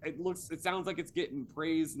sure it sounds like it's getting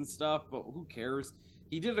praise and stuff, but who cares?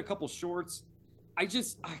 He did a couple shorts.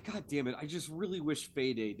 God damn it, I just really wish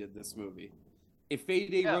Fayday did this movie. If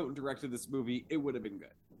Fayday wrote and directed this movie, it would have been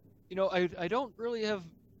good. You know, I don't really have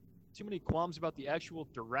too many qualms about the actual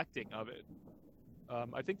directing of it.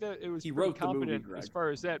 I think that it was pretty competent as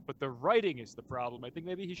far as that, but the writing is the problem. I think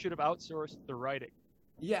maybe he should have outsourced the writing.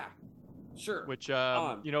 Yeah, sure. Which,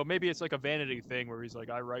 you know, maybe it's like a vanity thing where he's like,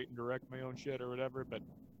 I write and direct my own shit or whatever.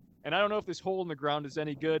 And I don't know if this hole in the ground is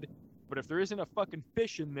any good, but if there isn't a fucking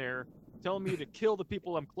fish in there telling me to kill the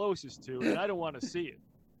people I'm closest to, then I don't want to see it.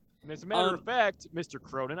 And as a matter of fact, Mr.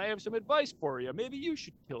 Cronin, I have some advice for you. Maybe you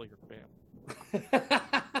should kill your family.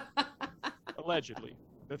 Allegedly.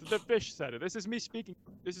 The fish said it. This is me speaking.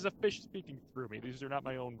 This is a fish speaking through me. These are not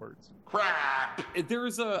my own words. Crap!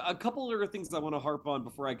 There's a couple other things I want to harp on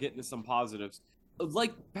before I get into some positives.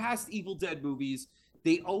 Like past Evil Dead movies,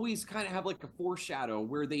 they always kind of have like a foreshadow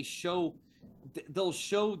where they'll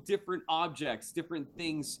show different objects, different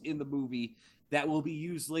things in the movie that will be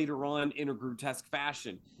used later on in a grotesque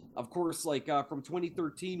fashion. Of course, like from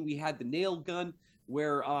 2013, we had the nail gun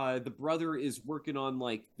where the brother is working on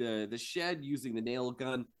like the shed using the nail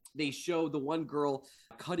gun. They show the one girl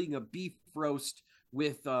cutting a beef roast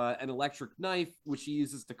with an electric knife, which she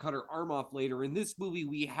uses to cut her arm off later. In this movie,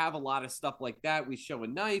 we have a lot of stuff like that. We show a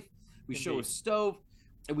knife, we show a stove,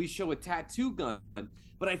 and we show a tattoo gun.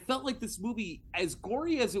 But I felt like this movie, as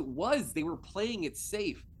gory as it was, they were playing it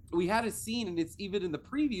safe. We had a scene, and it's even in the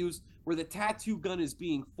previews, where the tattoo gun is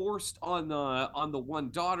being forced on the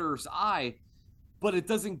one daughter's eye, but it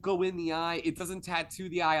doesn't go in the eye. It doesn't tattoo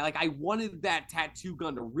the eye. Like, I wanted that tattoo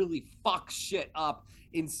gun to really fuck shit up.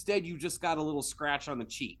 Instead, you just got a little scratch on the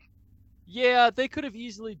cheek. Yeah, they could have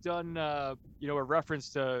easily done, a reference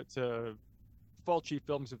to Fulci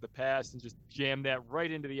films of the past and just jammed that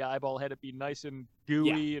right into the eyeball. Had it be nice and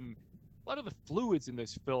gooey, and a lot of the fluids in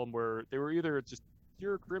this film were either just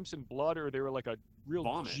pure crimson blood or they were like a real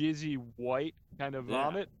jizzy white kind of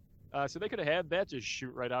vomit. So they could have had that just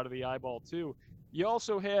shoot right out of the eyeball too. You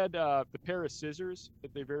also had the pair of scissors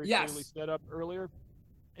that they very clearly set up earlier.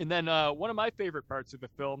 And then one of my favorite parts of the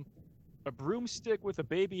film, a broomstick with a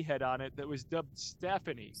baby head on it that was dubbed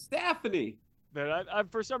Stephanie. That I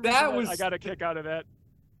for some reason I got a kick out of that.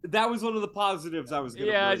 That was one of the positives I was going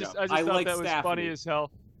to bring I just thought that was Stephanie. funny as hell.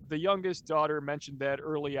 The youngest daughter mentioned that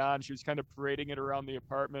early on. She was kind of parading it around the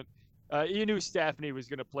apartment. You knew Stephanie was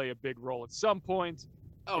going to play a big role at some point.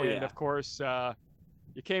 And of course,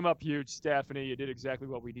 you came up huge, Stephanie. You did exactly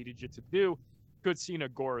what we needed you to do. Good scene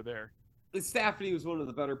of gore there. Stephanie was one of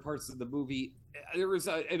the better parts of the movie. There was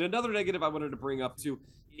and another negative I wanted to bring up too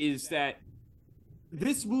is that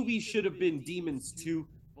this movie should have been Demons 2,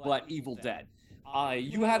 but Evil Dead.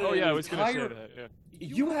 You had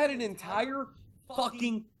you had an entire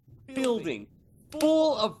fucking building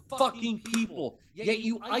full of fucking people, yet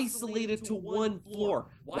you isolated to one floor.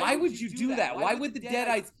 Why would you do that? Why would the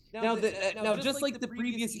deadites now just like the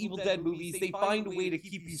previous Evil Dead movies, they find a way to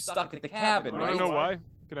keep you stuck at the cabin, right? I know why.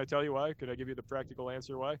 Can I tell you why? Could I give you the practical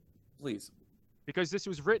answer why? Please. Because this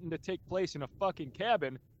was written to take place in a fucking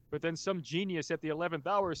cabin, but then some genius at the 11th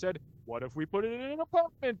hour said, what if we put it in an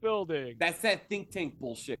apartment building? That's that think tank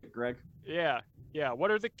bullshit, Greg. Yeah. What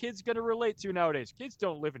are the kids going to relate to nowadays? Kids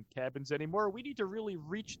don't live in cabins anymore. We need to really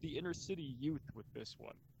reach the inner city youth with this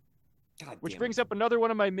one. Which brings up another one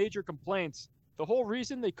of my major complaints. The whole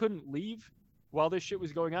reason they couldn't leave while this shit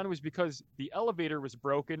was going on was because the elevator was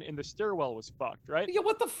broken and the stairwell was fucked, right? Yeah,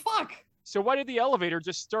 what the fuck? So why did the elevator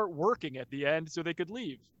just start working at the end so they could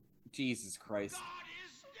leave? Jesus Christ.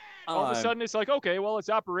 All of a sudden, it's like, okay, well, it's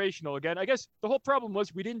operational again. I guess the whole problem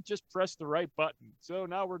was we didn't just press the right button. So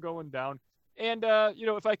now we're going down. And,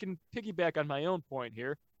 if I can piggyback on my own point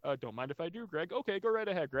here, don't mind if I do, Greg. Okay, go right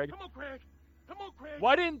ahead, Greg. Come on, Greg.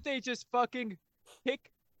 Why didn't they just fucking kick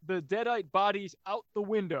the deadite bodies out the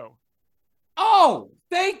window? Oh,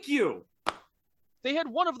 thank you. They had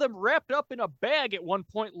one of them wrapped up in a bag at one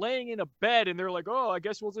point, laying in a bed, and they're like, oh, I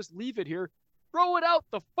guess we'll just leave it here. Throw it out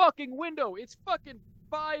the fucking window. It's fucking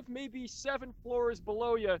 5, maybe 7 floors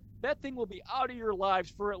below you. That thing will be out of your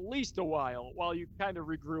lives for at least a while you kind of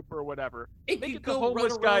regroup or whatever. Make it the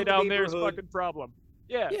homeless guy down there's fucking problem.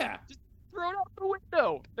 Yeah. Just throw it out the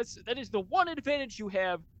window. That is the one advantage you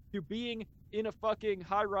have to being in a fucking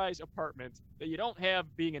high-rise apartment that you don't have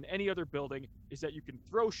being in any other building, is that you can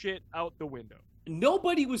throw shit out the window.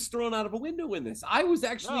 Nobody was thrown out of a window in this. I was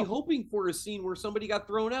actually hoping for a scene where somebody got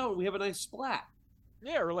thrown out and we have a nice splat.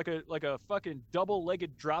 Yeah, or like a fucking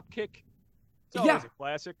double-legged drop kick. It's always a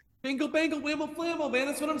classic. Bingo, bango, whammo, flammo, man.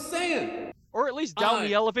 That's what I'm saying. Or at least down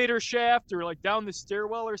the elevator shaft or like down the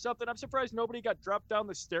stairwell or something. I'm surprised nobody got dropped down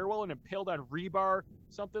the stairwell and impaled on rebar,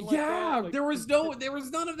 something like that. Yeah, like, there was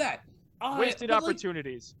none of that. Wasted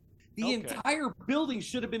opportunities. The entire building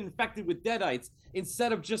should have been infected with deadites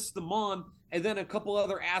instead of just the mom and then a couple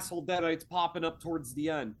other asshole deadites popping up towards the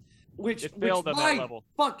end. Which failed on that level.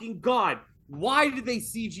 Fucking God, why did they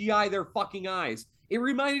CGI their fucking eyes? It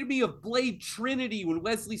reminded me of Blade Trinity when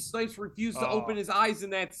Wesley Snipes refused to open his eyes in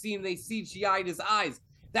that scene. They CGI'd his eyes.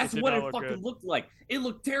 That's what it fucking looked like. It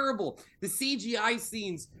looked terrible. The CGI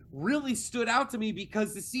scenes really stood out to me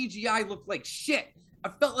because the CGI looked like shit. I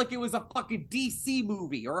felt like it was a fucking DC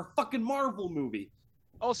movie or a fucking Marvel movie.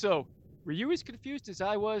 Also, were you as confused as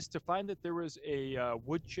I was to find that there was a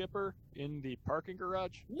wood chipper in the parking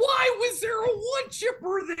garage? Why was there a wood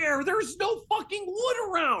chipper there? There's no fucking wood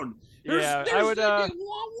around. I would.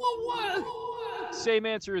 Same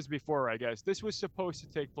answer as before, I guess. This was supposed to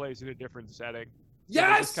take place in a different setting. So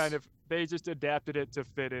yes. They just adapted it to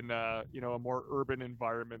fit in, a more urban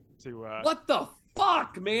environment. What the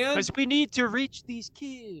fuck, man? Because we need to reach these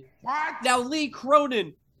kids. What? Now, Lee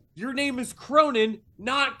Cronin. Your name is Cronin,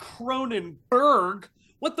 not Cronenberg.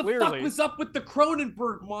 What the fuck was up with the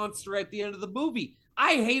Cronenberg monster at the end of the movie?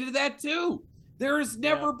 I hated that too. There's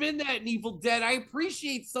never been that in Evil Dead. I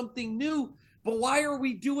appreciate something new, but why are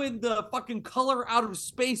we doing the fucking color out of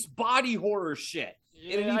space body horror shit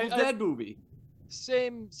in an Evil Dead movie?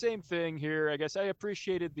 Same thing here. I guess I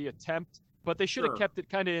appreciated the attempt, but they should have kept it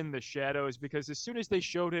kind of in the shadows, because as soon as they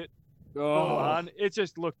showed it full on, it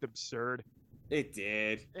just looked absurd. It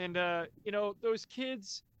did. And you know, those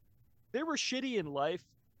kids, they were shitty in life,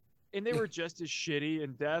 and they were just as shitty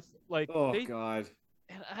in death. Like, God.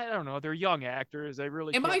 And I don't know. They're young actors. I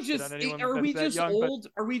really am can't I shit just? on anyone Are we just young, old?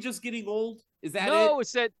 Are we just getting old? Is that no,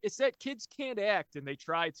 it? it's that kids can't act, and they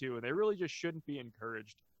try to, and they really just shouldn't be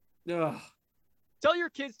encouraged. Ugh. Tell your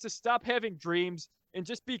kids to stop having dreams and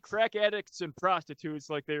just be crack addicts and prostitutes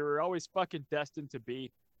like they were always fucking destined to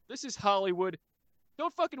be. This is Hollywood.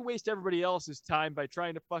 Don't fucking waste everybody else's time by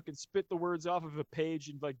trying to fucking spit the words off of a page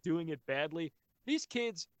and like doing it badly. These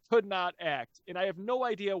kids could not act, and I have no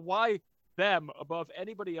idea why them above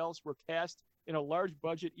anybody else were cast in a large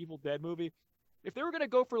budget Evil Dead movie. If they were going to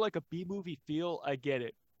go for like a B movie feel, I get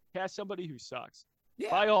it. Cast somebody who sucks. Yeah.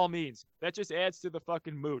 By all means. That just adds to the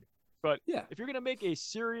fucking mood. But if you're going to make a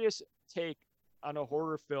serious take on a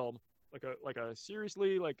horror film, like a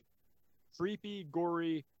seriously like creepy,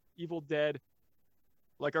 gory Evil Dead,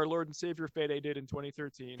 like our Lord and Savior Fede did in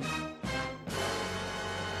 2013,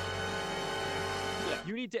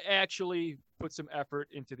 you need to actually put some effort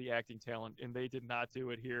into the acting talent, and they did not do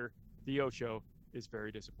it here. The Ocho is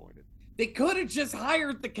very disappointed. They could have just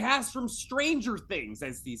hired the cast from Stranger Things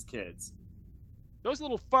as these kids. Those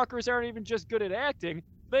little fuckers aren't even just good at acting.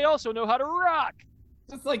 They also know how to rock.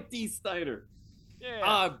 Just like D. Snyder.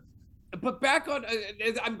 Yeah. But back on,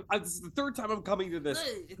 this is the third time I'm coming to this.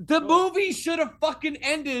 The movie should have fucking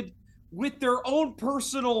ended with their own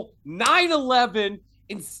personal 9/11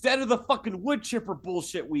 instead of the fucking wood chipper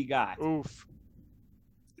bullshit we got. Oof.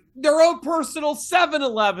 Their own personal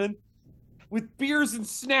 7-Eleven with beers and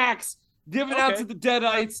snacks given out to the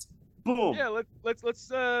deadites. Boom. Yeah,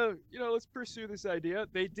 let's pursue this idea.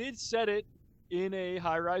 They did set it in a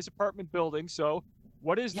high-rise apartment building, so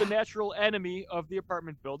what is the natural enemy of the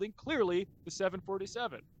apartment building? Clearly, the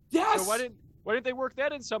 747. Yes. So why didn't they work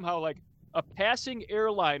that in somehow? Like a passing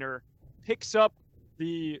airliner picks up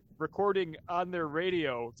the recording on their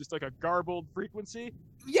radio, just like a garbled frequency.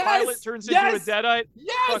 Yes. Pilot turns into a deadite.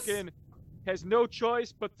 Yes. Fucking has no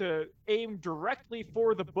choice but to aim directly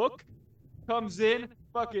for the book. Comes in,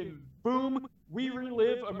 fucking boom. We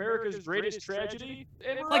relive America's greatest tragedy.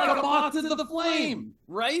 And like a moth to the flame,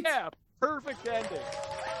 right? Yeah, perfect ending.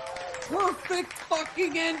 Perfect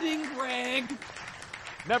fucking ending, Greg.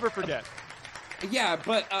 Never forget. Yeah,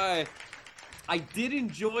 but I did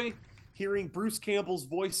enjoy hearing Bruce Campbell's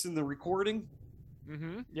voice in the recording.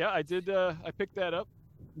 Mm-hmm. Yeah, I did. I picked that up.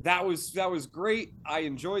 That was great. I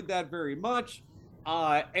enjoyed that very much.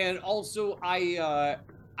 And also, I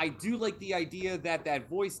do like the idea that that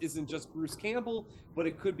voice isn't just Bruce Campbell, but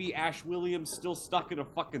it could be Ash Williams still stuck in a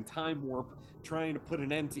fucking time warp trying to put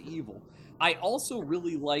an end to evil. I also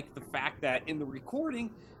really like the fact that in the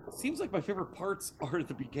recording, it seems like my favorite parts are at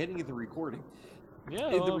the beginning of the recording.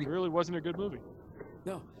 Yeah, it really wasn't a good movie.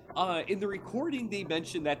 No. In the recording, they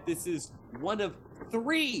mentioned that this is one of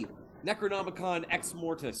 3 Necronomicon Ex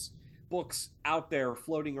Mortis books out there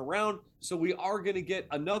floating around. So we are going to get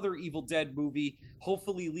another Evil Dead movie.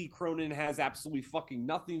 Hopefully Lee Cronin has absolutely fucking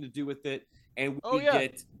nothing to do with it. And we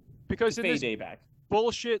get because in this back.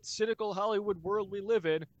 Bullshit, cynical Hollywood world we live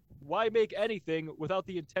in, why make anything without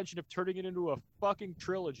the intention of turning it into a fucking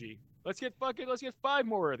trilogy? Let's get 5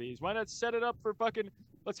 more of these. Why not set it up for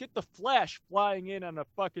let's get the Flash flying in on a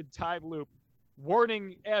fucking time loop,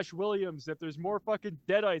 warning Ash Williams that there's more fucking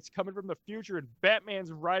deadites coming from the future and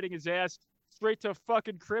Batman's riding his ass straight to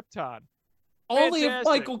fucking Krypton. Only if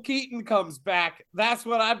Michael Keaton comes back. That's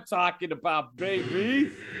what I'm talking about, baby.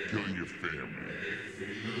 Kill your family.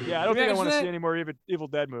 Yeah, I don't think I want to see any more Evil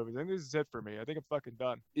Dead movies. I think this is it for me. I think I'm fucking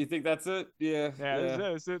done. You think that's it? Yeah.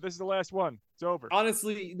 This is the last one. It's over.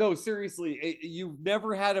 Honestly, no, seriously. You've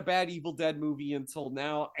never had a bad Evil Dead movie until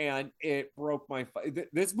now, and it broke my...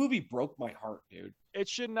 This movie broke my heart, dude. It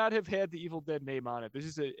should not have had the Evil Dead name on it. This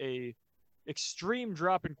is a extreme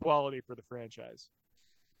drop in quality for the franchise.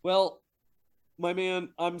 Well, my man,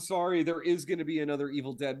 I'm sorry. There is going to be another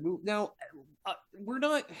Evil Dead movie. Now, we're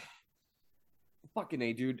not... Fucking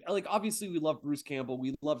A, dude. Like, obviously, we love Bruce Campbell.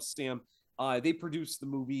 We love Sam. They produced the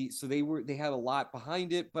movie, so they had a lot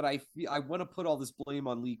behind it. But I want to put all this blame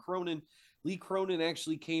on Lee Cronin. Lee Cronin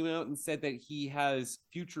actually came out and said that he has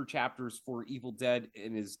future chapters for Evil Dead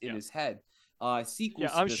in his head. Sequels.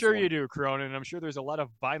 Yeah, I'm sure you do, Cronin. I'm sure there's a lot of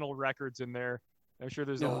vinyl records in there. I'm sure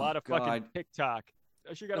there's a lot of fucking TikTok.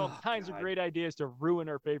 She got all kinds of great ideas to ruin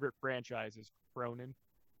our favorite franchises, Cronin.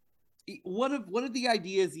 One of the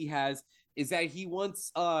ideas he has is that he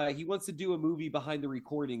wants to do a movie behind the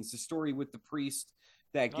recordings, a story with the priest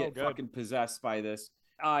that get fucking possessed by this.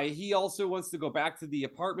 He also wants to go back to the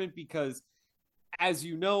apartment because, as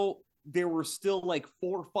you know, there were still like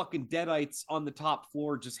 4 fucking deadites on the top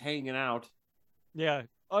floor just hanging out. Yeah,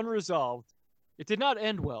 unresolved. It did not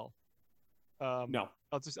end well. No.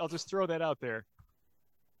 I'll just throw that out there.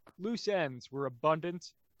 Loose ends were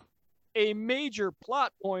abundant. A major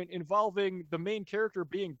plot point involving the main character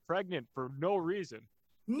being pregnant for no reason.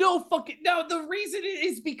 No. The reason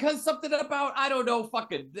is because something about, I don't know,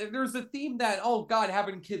 fucking, there's a theme that, oh God,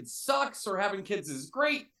 having kids sucks or having kids is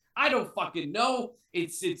great. I don't fucking know.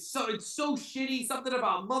 It's so shitty. Something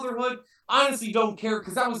about motherhood. Honestly, don't care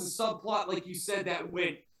because that was a subplot, like you said, that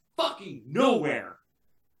went fucking nowhere.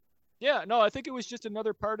 Yeah, no, I think it was just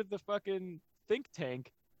another part of the fucking think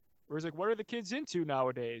tank where it's like, what are the kids into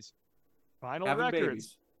nowadays? Vinyl Having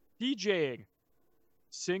records, babies. DJing,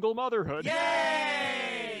 single motherhood.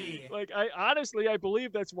 Yay! Like, I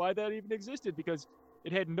believe that's why that even existed, because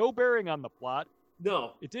it had no bearing on the plot.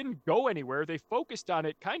 No. It didn't go anywhere. They focused on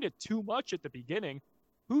it kind of too much at the beginning.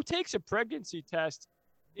 Who takes a pregnancy test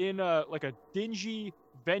in a dingy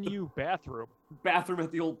venue bathroom? Bathroom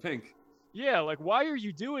at the Old Pink. Yeah, like, why are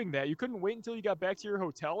you doing that? You couldn't wait until you got back to your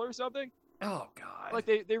hotel or something? Oh, God. Like,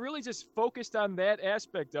 they really just focused on that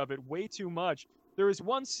aspect of it way too much. There was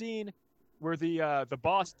one scene where the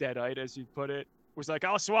boss deadite, as you put it, was like,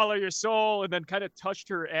 I'll swallow your soul, and then kind of touched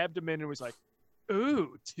her abdomen and was like,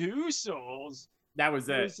 ooh, 2 souls. That was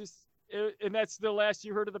it. It was just, and that's the last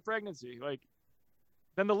you heard of the pregnancy. Like,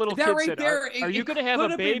 then the little kid right said, there, are you going to have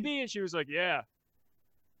a baby? Been... And she was like, yeah.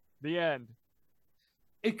 The end.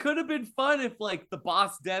 It could have been fun if, like, the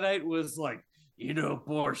boss deadite was like,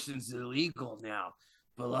 abortion's illegal now.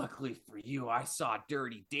 But luckily for you, I saw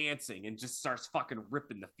Dirty Dancing, and just starts fucking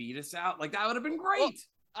ripping the fetus out. Like, that would have been great. Well,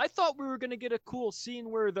 I thought we were going to get a cool scene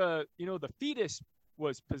where the fetus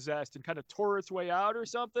was possessed and kind of tore its way out or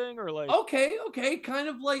something, or like... Okay. Kind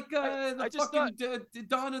of like I just thought...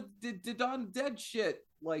 Dawn Dead shit.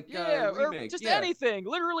 Like, yeah, remake. Or just anything.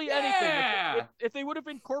 Literally anything. Yeah. If they would have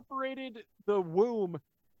incorporated the womb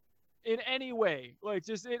in any way, like,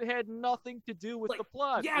 just, it had nothing to do with the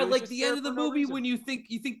plot. Yeah, like the end of the movie when you think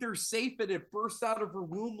they're safe and it bursts out of her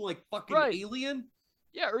womb like fucking Alien.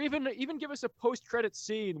 Yeah, or even give us a post-credit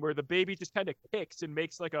scene where the baby just kind of kicks and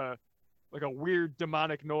makes like a weird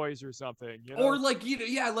demonic noise or something, Or like,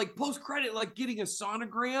 like post-credit, like getting a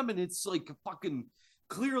sonogram and it's like fucking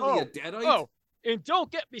clearly a deadite. Oh, and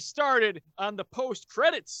don't get me started on the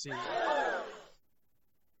post-credit scene.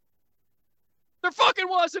 There fucking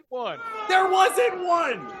wasn't one. There wasn't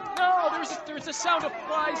one. No, there's a sound of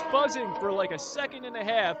flies buzzing for like a second and a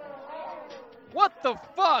half. What the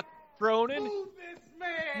fuck, Cronin? Move this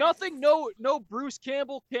man. Nothing. No Bruce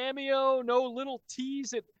Campbell cameo. No little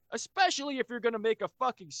tease. Especially if you're gonna make a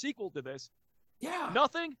fucking sequel to this. Yeah.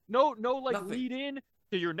 Nothing. No like Nothing. Lead in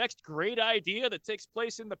to your next great idea that takes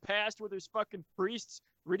place in the past where there's fucking priests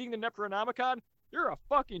reading the Necronomicon. You're a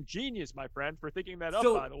fucking genius, my friend, for thinking that up,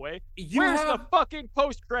 by the way. Where's the fucking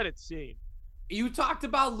post-credit scene? You talked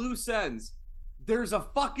about loose ends. There's a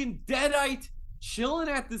fucking deadite chilling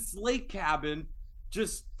at this lake cabin,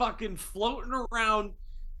 just fucking floating around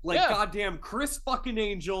like goddamn Chris fucking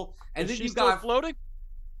Angel. And then you got floating?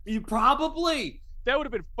 You probably. That would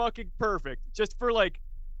have been fucking perfect. Just for like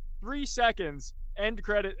 3 seconds. End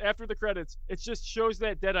credit after the credits, it just shows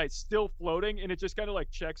that deadite still floating, and it just kind of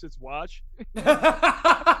like checks its watch. like,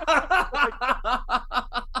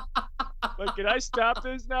 can I stop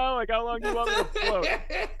this now? Like, how long do you want me to float?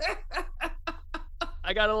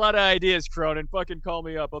 I got a lot of ideas, Cronin. Fucking call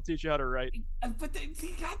me up. I'll teach you how to write. But goddamn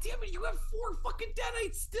it, you have 4 fucking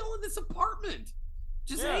deadites still in this apartment,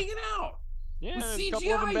 just hanging out. Yeah, with CGI a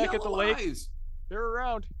couple of them back at the lake. Eyes. They're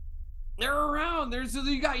around. They're around.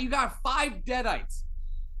 You got 5 deadites.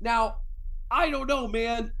 Now, I don't know,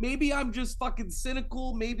 man. Maybe I'm just fucking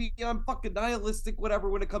cynical. Maybe I'm fucking nihilistic, whatever,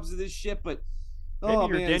 when it comes to this shit. But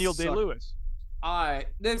maybe you're Daniel Day-Lewis.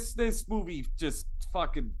 This movie just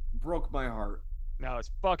fucking broke my heart. No,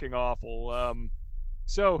 it's fucking awful.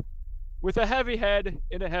 So, with a heavy head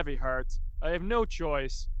and a heavy heart, I have no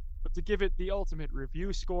choice but to give it the ultimate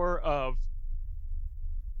review score of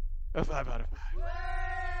 5 out of 5.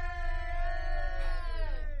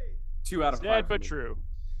 2 out of 5. Sad but true.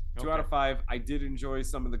 2 out of 5. I did enjoy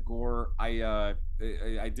some of the gore. I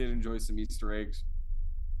did enjoy some Easter eggs.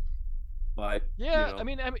 But yeah, I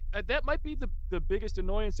mean, that might be the biggest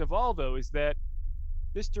annoyance of all, though, is that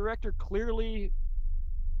this director clearly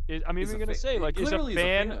I'm even going to say, like, is a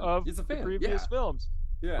fan of the previous films.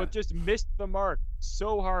 Yeah. But just missed the mark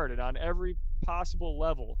so hard and on every possible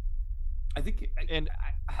level. I think,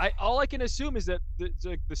 all I can assume is that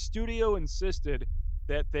the studio insisted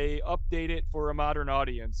that they update it for a modern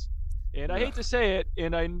audience. And I hate to say it,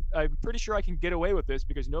 and I'm pretty sure I can get away with this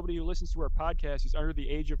because nobody who listens to our podcast is under the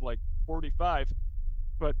age of like 45.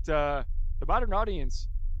 But the modern audience,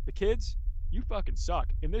 the kids, you fucking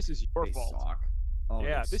suck, and this is your fault. Suck. Oh,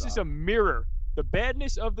 yeah, this is a mirror. The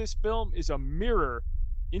badness of this film is a mirror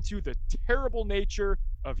into the terrible nature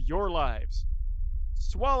of your lives.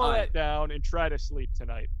 Swallow that down and try to sleep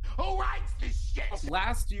tonight. Who writes this shit?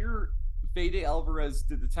 Last year, Fede Alvarez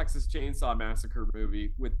did the Texas Chainsaw Massacre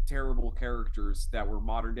movie with terrible characters that were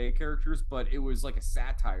modern day characters, but it was like a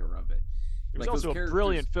satire of it. It was also a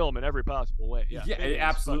brilliant film in every possible way. Yeah,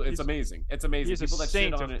 absolutely. It's amazing. It's amazing. He's People a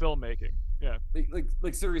saint of filmmaking. Yeah.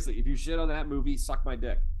 Like seriously, if you shit on that movie, suck my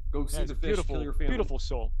dick. Go see the fish, kill your family. Beautiful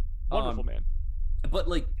soul. Wonderful man. But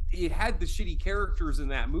like, it had the shitty characters in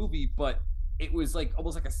that movie, but it was like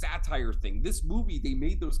almost like a satire thing. This movie, they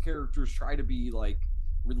made those characters try to be like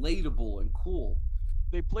relatable and cool.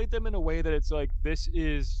 They played them in a way that it's like, this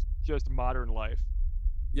is just modern life.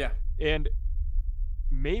 Yeah. And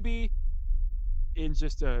maybe in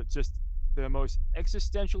just the most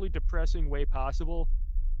existentially depressing way possible,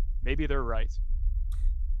 maybe they're right.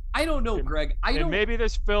 I don't know, Greg. Maybe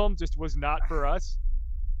this film just was not for us.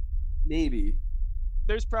 Maybe.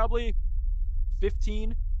 There's probably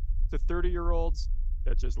 15 to 30-year-olds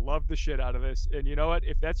that just love the shit out of this. And you know what?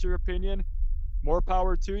 If that's your opinion, more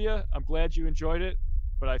power to you. I'm glad you enjoyed it.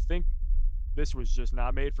 But I think this was just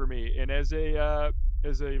not made for me. And as a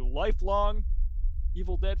lifelong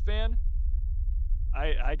Evil Dead fan,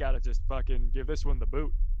 I gotta just fucking give this one the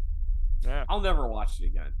boot. Yeah. I'll never watch it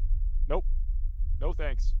again. Nope. No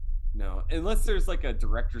thanks. No, unless there's like a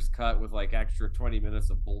director's cut with like extra 20 minutes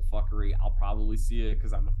of bullfuckery, I'll probably see it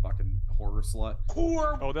because I'm a fucking horror slut.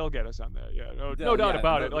 Oh, they'll get us on that. Yeah, no doubt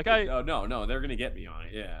about it. Like no, they're gonna get me on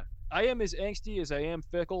it. Yeah. I am as angsty as I am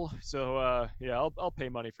fickle, so yeah, I'll pay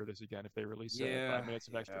money for this again if they release 5 minutes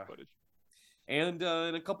of extra footage. And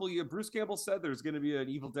in a couple of years, Bruce Campbell said there's going to be an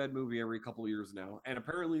Evil Dead movie every couple of years now, and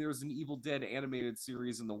apparently there's an Evil Dead animated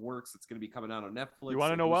series in the works that's going to be coming out on Netflix. You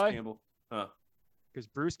want to know why? Huh? Because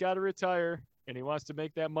Bruce got to retire, and he wants to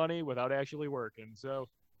make that money without actually working. So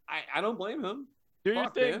I don't blame him. Do your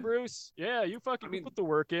thing, man. Bruce. Yeah, you fucking put the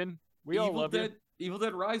work in. We all love it. Evil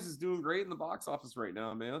Dead Rise is doing great in the box office right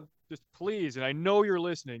now, man. Just please, and I know you're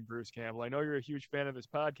listening, Bruce Campbell. I know you're a huge fan of this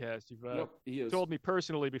podcast. You've told me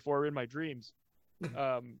personally before in my dreams.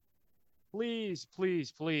 Please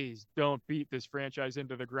don't beat this franchise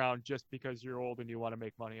into the ground just because you're old and you want to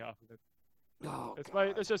make money off of it. Oh,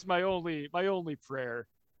 that's just my only prayer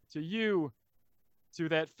to you, to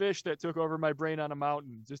that fish that took over my brain on a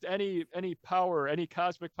mountain. Just any power, any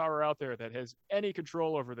cosmic power out there that has any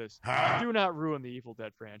control over this. Do not ruin the Evil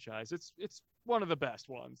Dead franchise. It's one of the best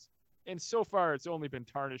ones. And so far it's only been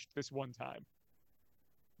tarnished this one time.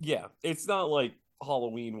 Yeah, it's not like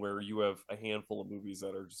Halloween where you have a handful of movies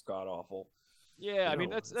that are just god awful. Yeah, I mean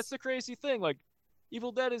that's the crazy thing. Like,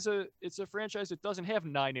 Evil Dead is a franchise that doesn't have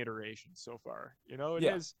 9 iterations so far. You know, it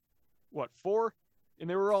has 4, and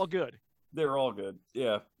they were all good. They're all good.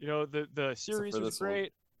 Yeah. You know, the series was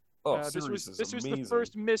great. This was amazing. the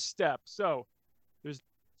first misstep. So there's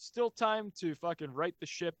still time to fucking right the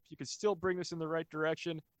ship. You can still bring this in the right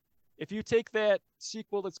direction. If you take that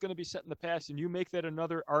sequel that's going to be set in the past and you make that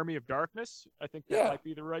another Army of Darkness, I think that might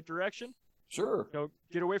be the right direction. Sure. You know,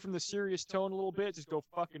 get away from the serious tone a little bit. Just go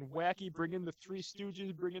fucking wacky. Bring in the Three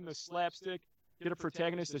Stooges. Bring in the slapstick. Get a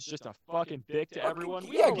protagonist that's just a fucking dick to everyone.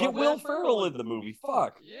 Get Will Ferrell in the movie.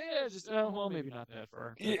 Fuck. Yeah, just well, maybe not that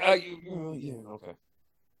far. Yeah, okay.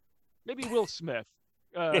 Maybe Will Smith.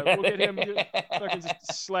 We'll get him fucking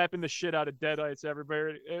just slapping the shit out of deadites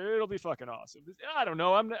everywhere. It'll be fucking awesome. I don't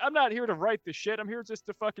know. I'm not here to write the shit. I'm here just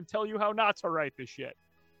to fucking tell you how not to write the shit.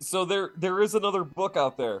 So there is another book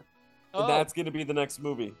out there, and that's going to be the next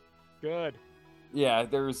movie. Good. Yeah,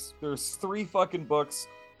 there's 3 fucking books.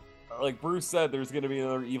 Like Bruce said, there's going to be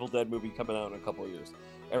another Evil Dead movie coming out in a couple of years.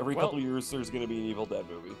 Every couple of years, there's going to be an Evil Dead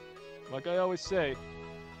movie. Like I always say,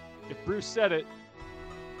 if Bruce said it,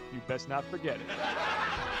 you best not forget it.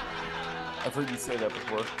 I've heard you say that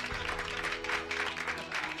before.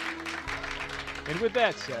 And with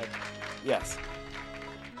that said, yes.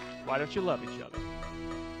 Why don't you love each other?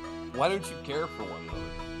 Why don't you care for one another?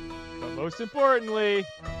 But most importantly,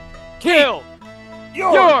 kill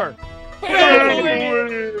your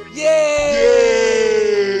family! Yay!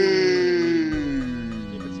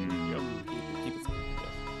 Keep it sweet, yo. Keep it sweet,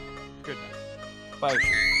 yes. Good night. Bye.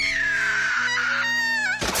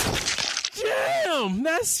 Damn,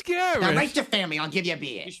 that's scary. Now write your family. I'll give you a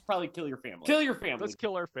beer. You should probably kill your family. Kill your family. Let's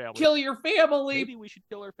kill our family. Kill your family. Maybe we should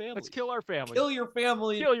kill our family. Let's kill our family. Kill your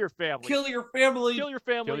family. Kill your family. Kill your family. Kill your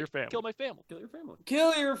family. Kill your family. Kill my family. Kill your family.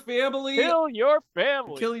 Kill your family. Kill your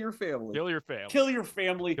family. Kill your family. Kill your family. Kill your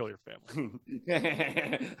family. Kill your family.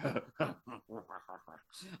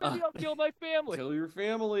 Maybe I'll kill my family. Kill your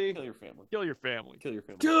family. Kill your family. Kill your family. Kill your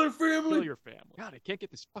family. Kill your family. Kill your family. God, I can't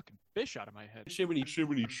get this fucking fish out of my head. Shimmy,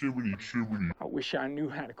 shimmy, shimmy, shimmy. I wish I knew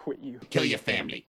how to quit you. Kill your family.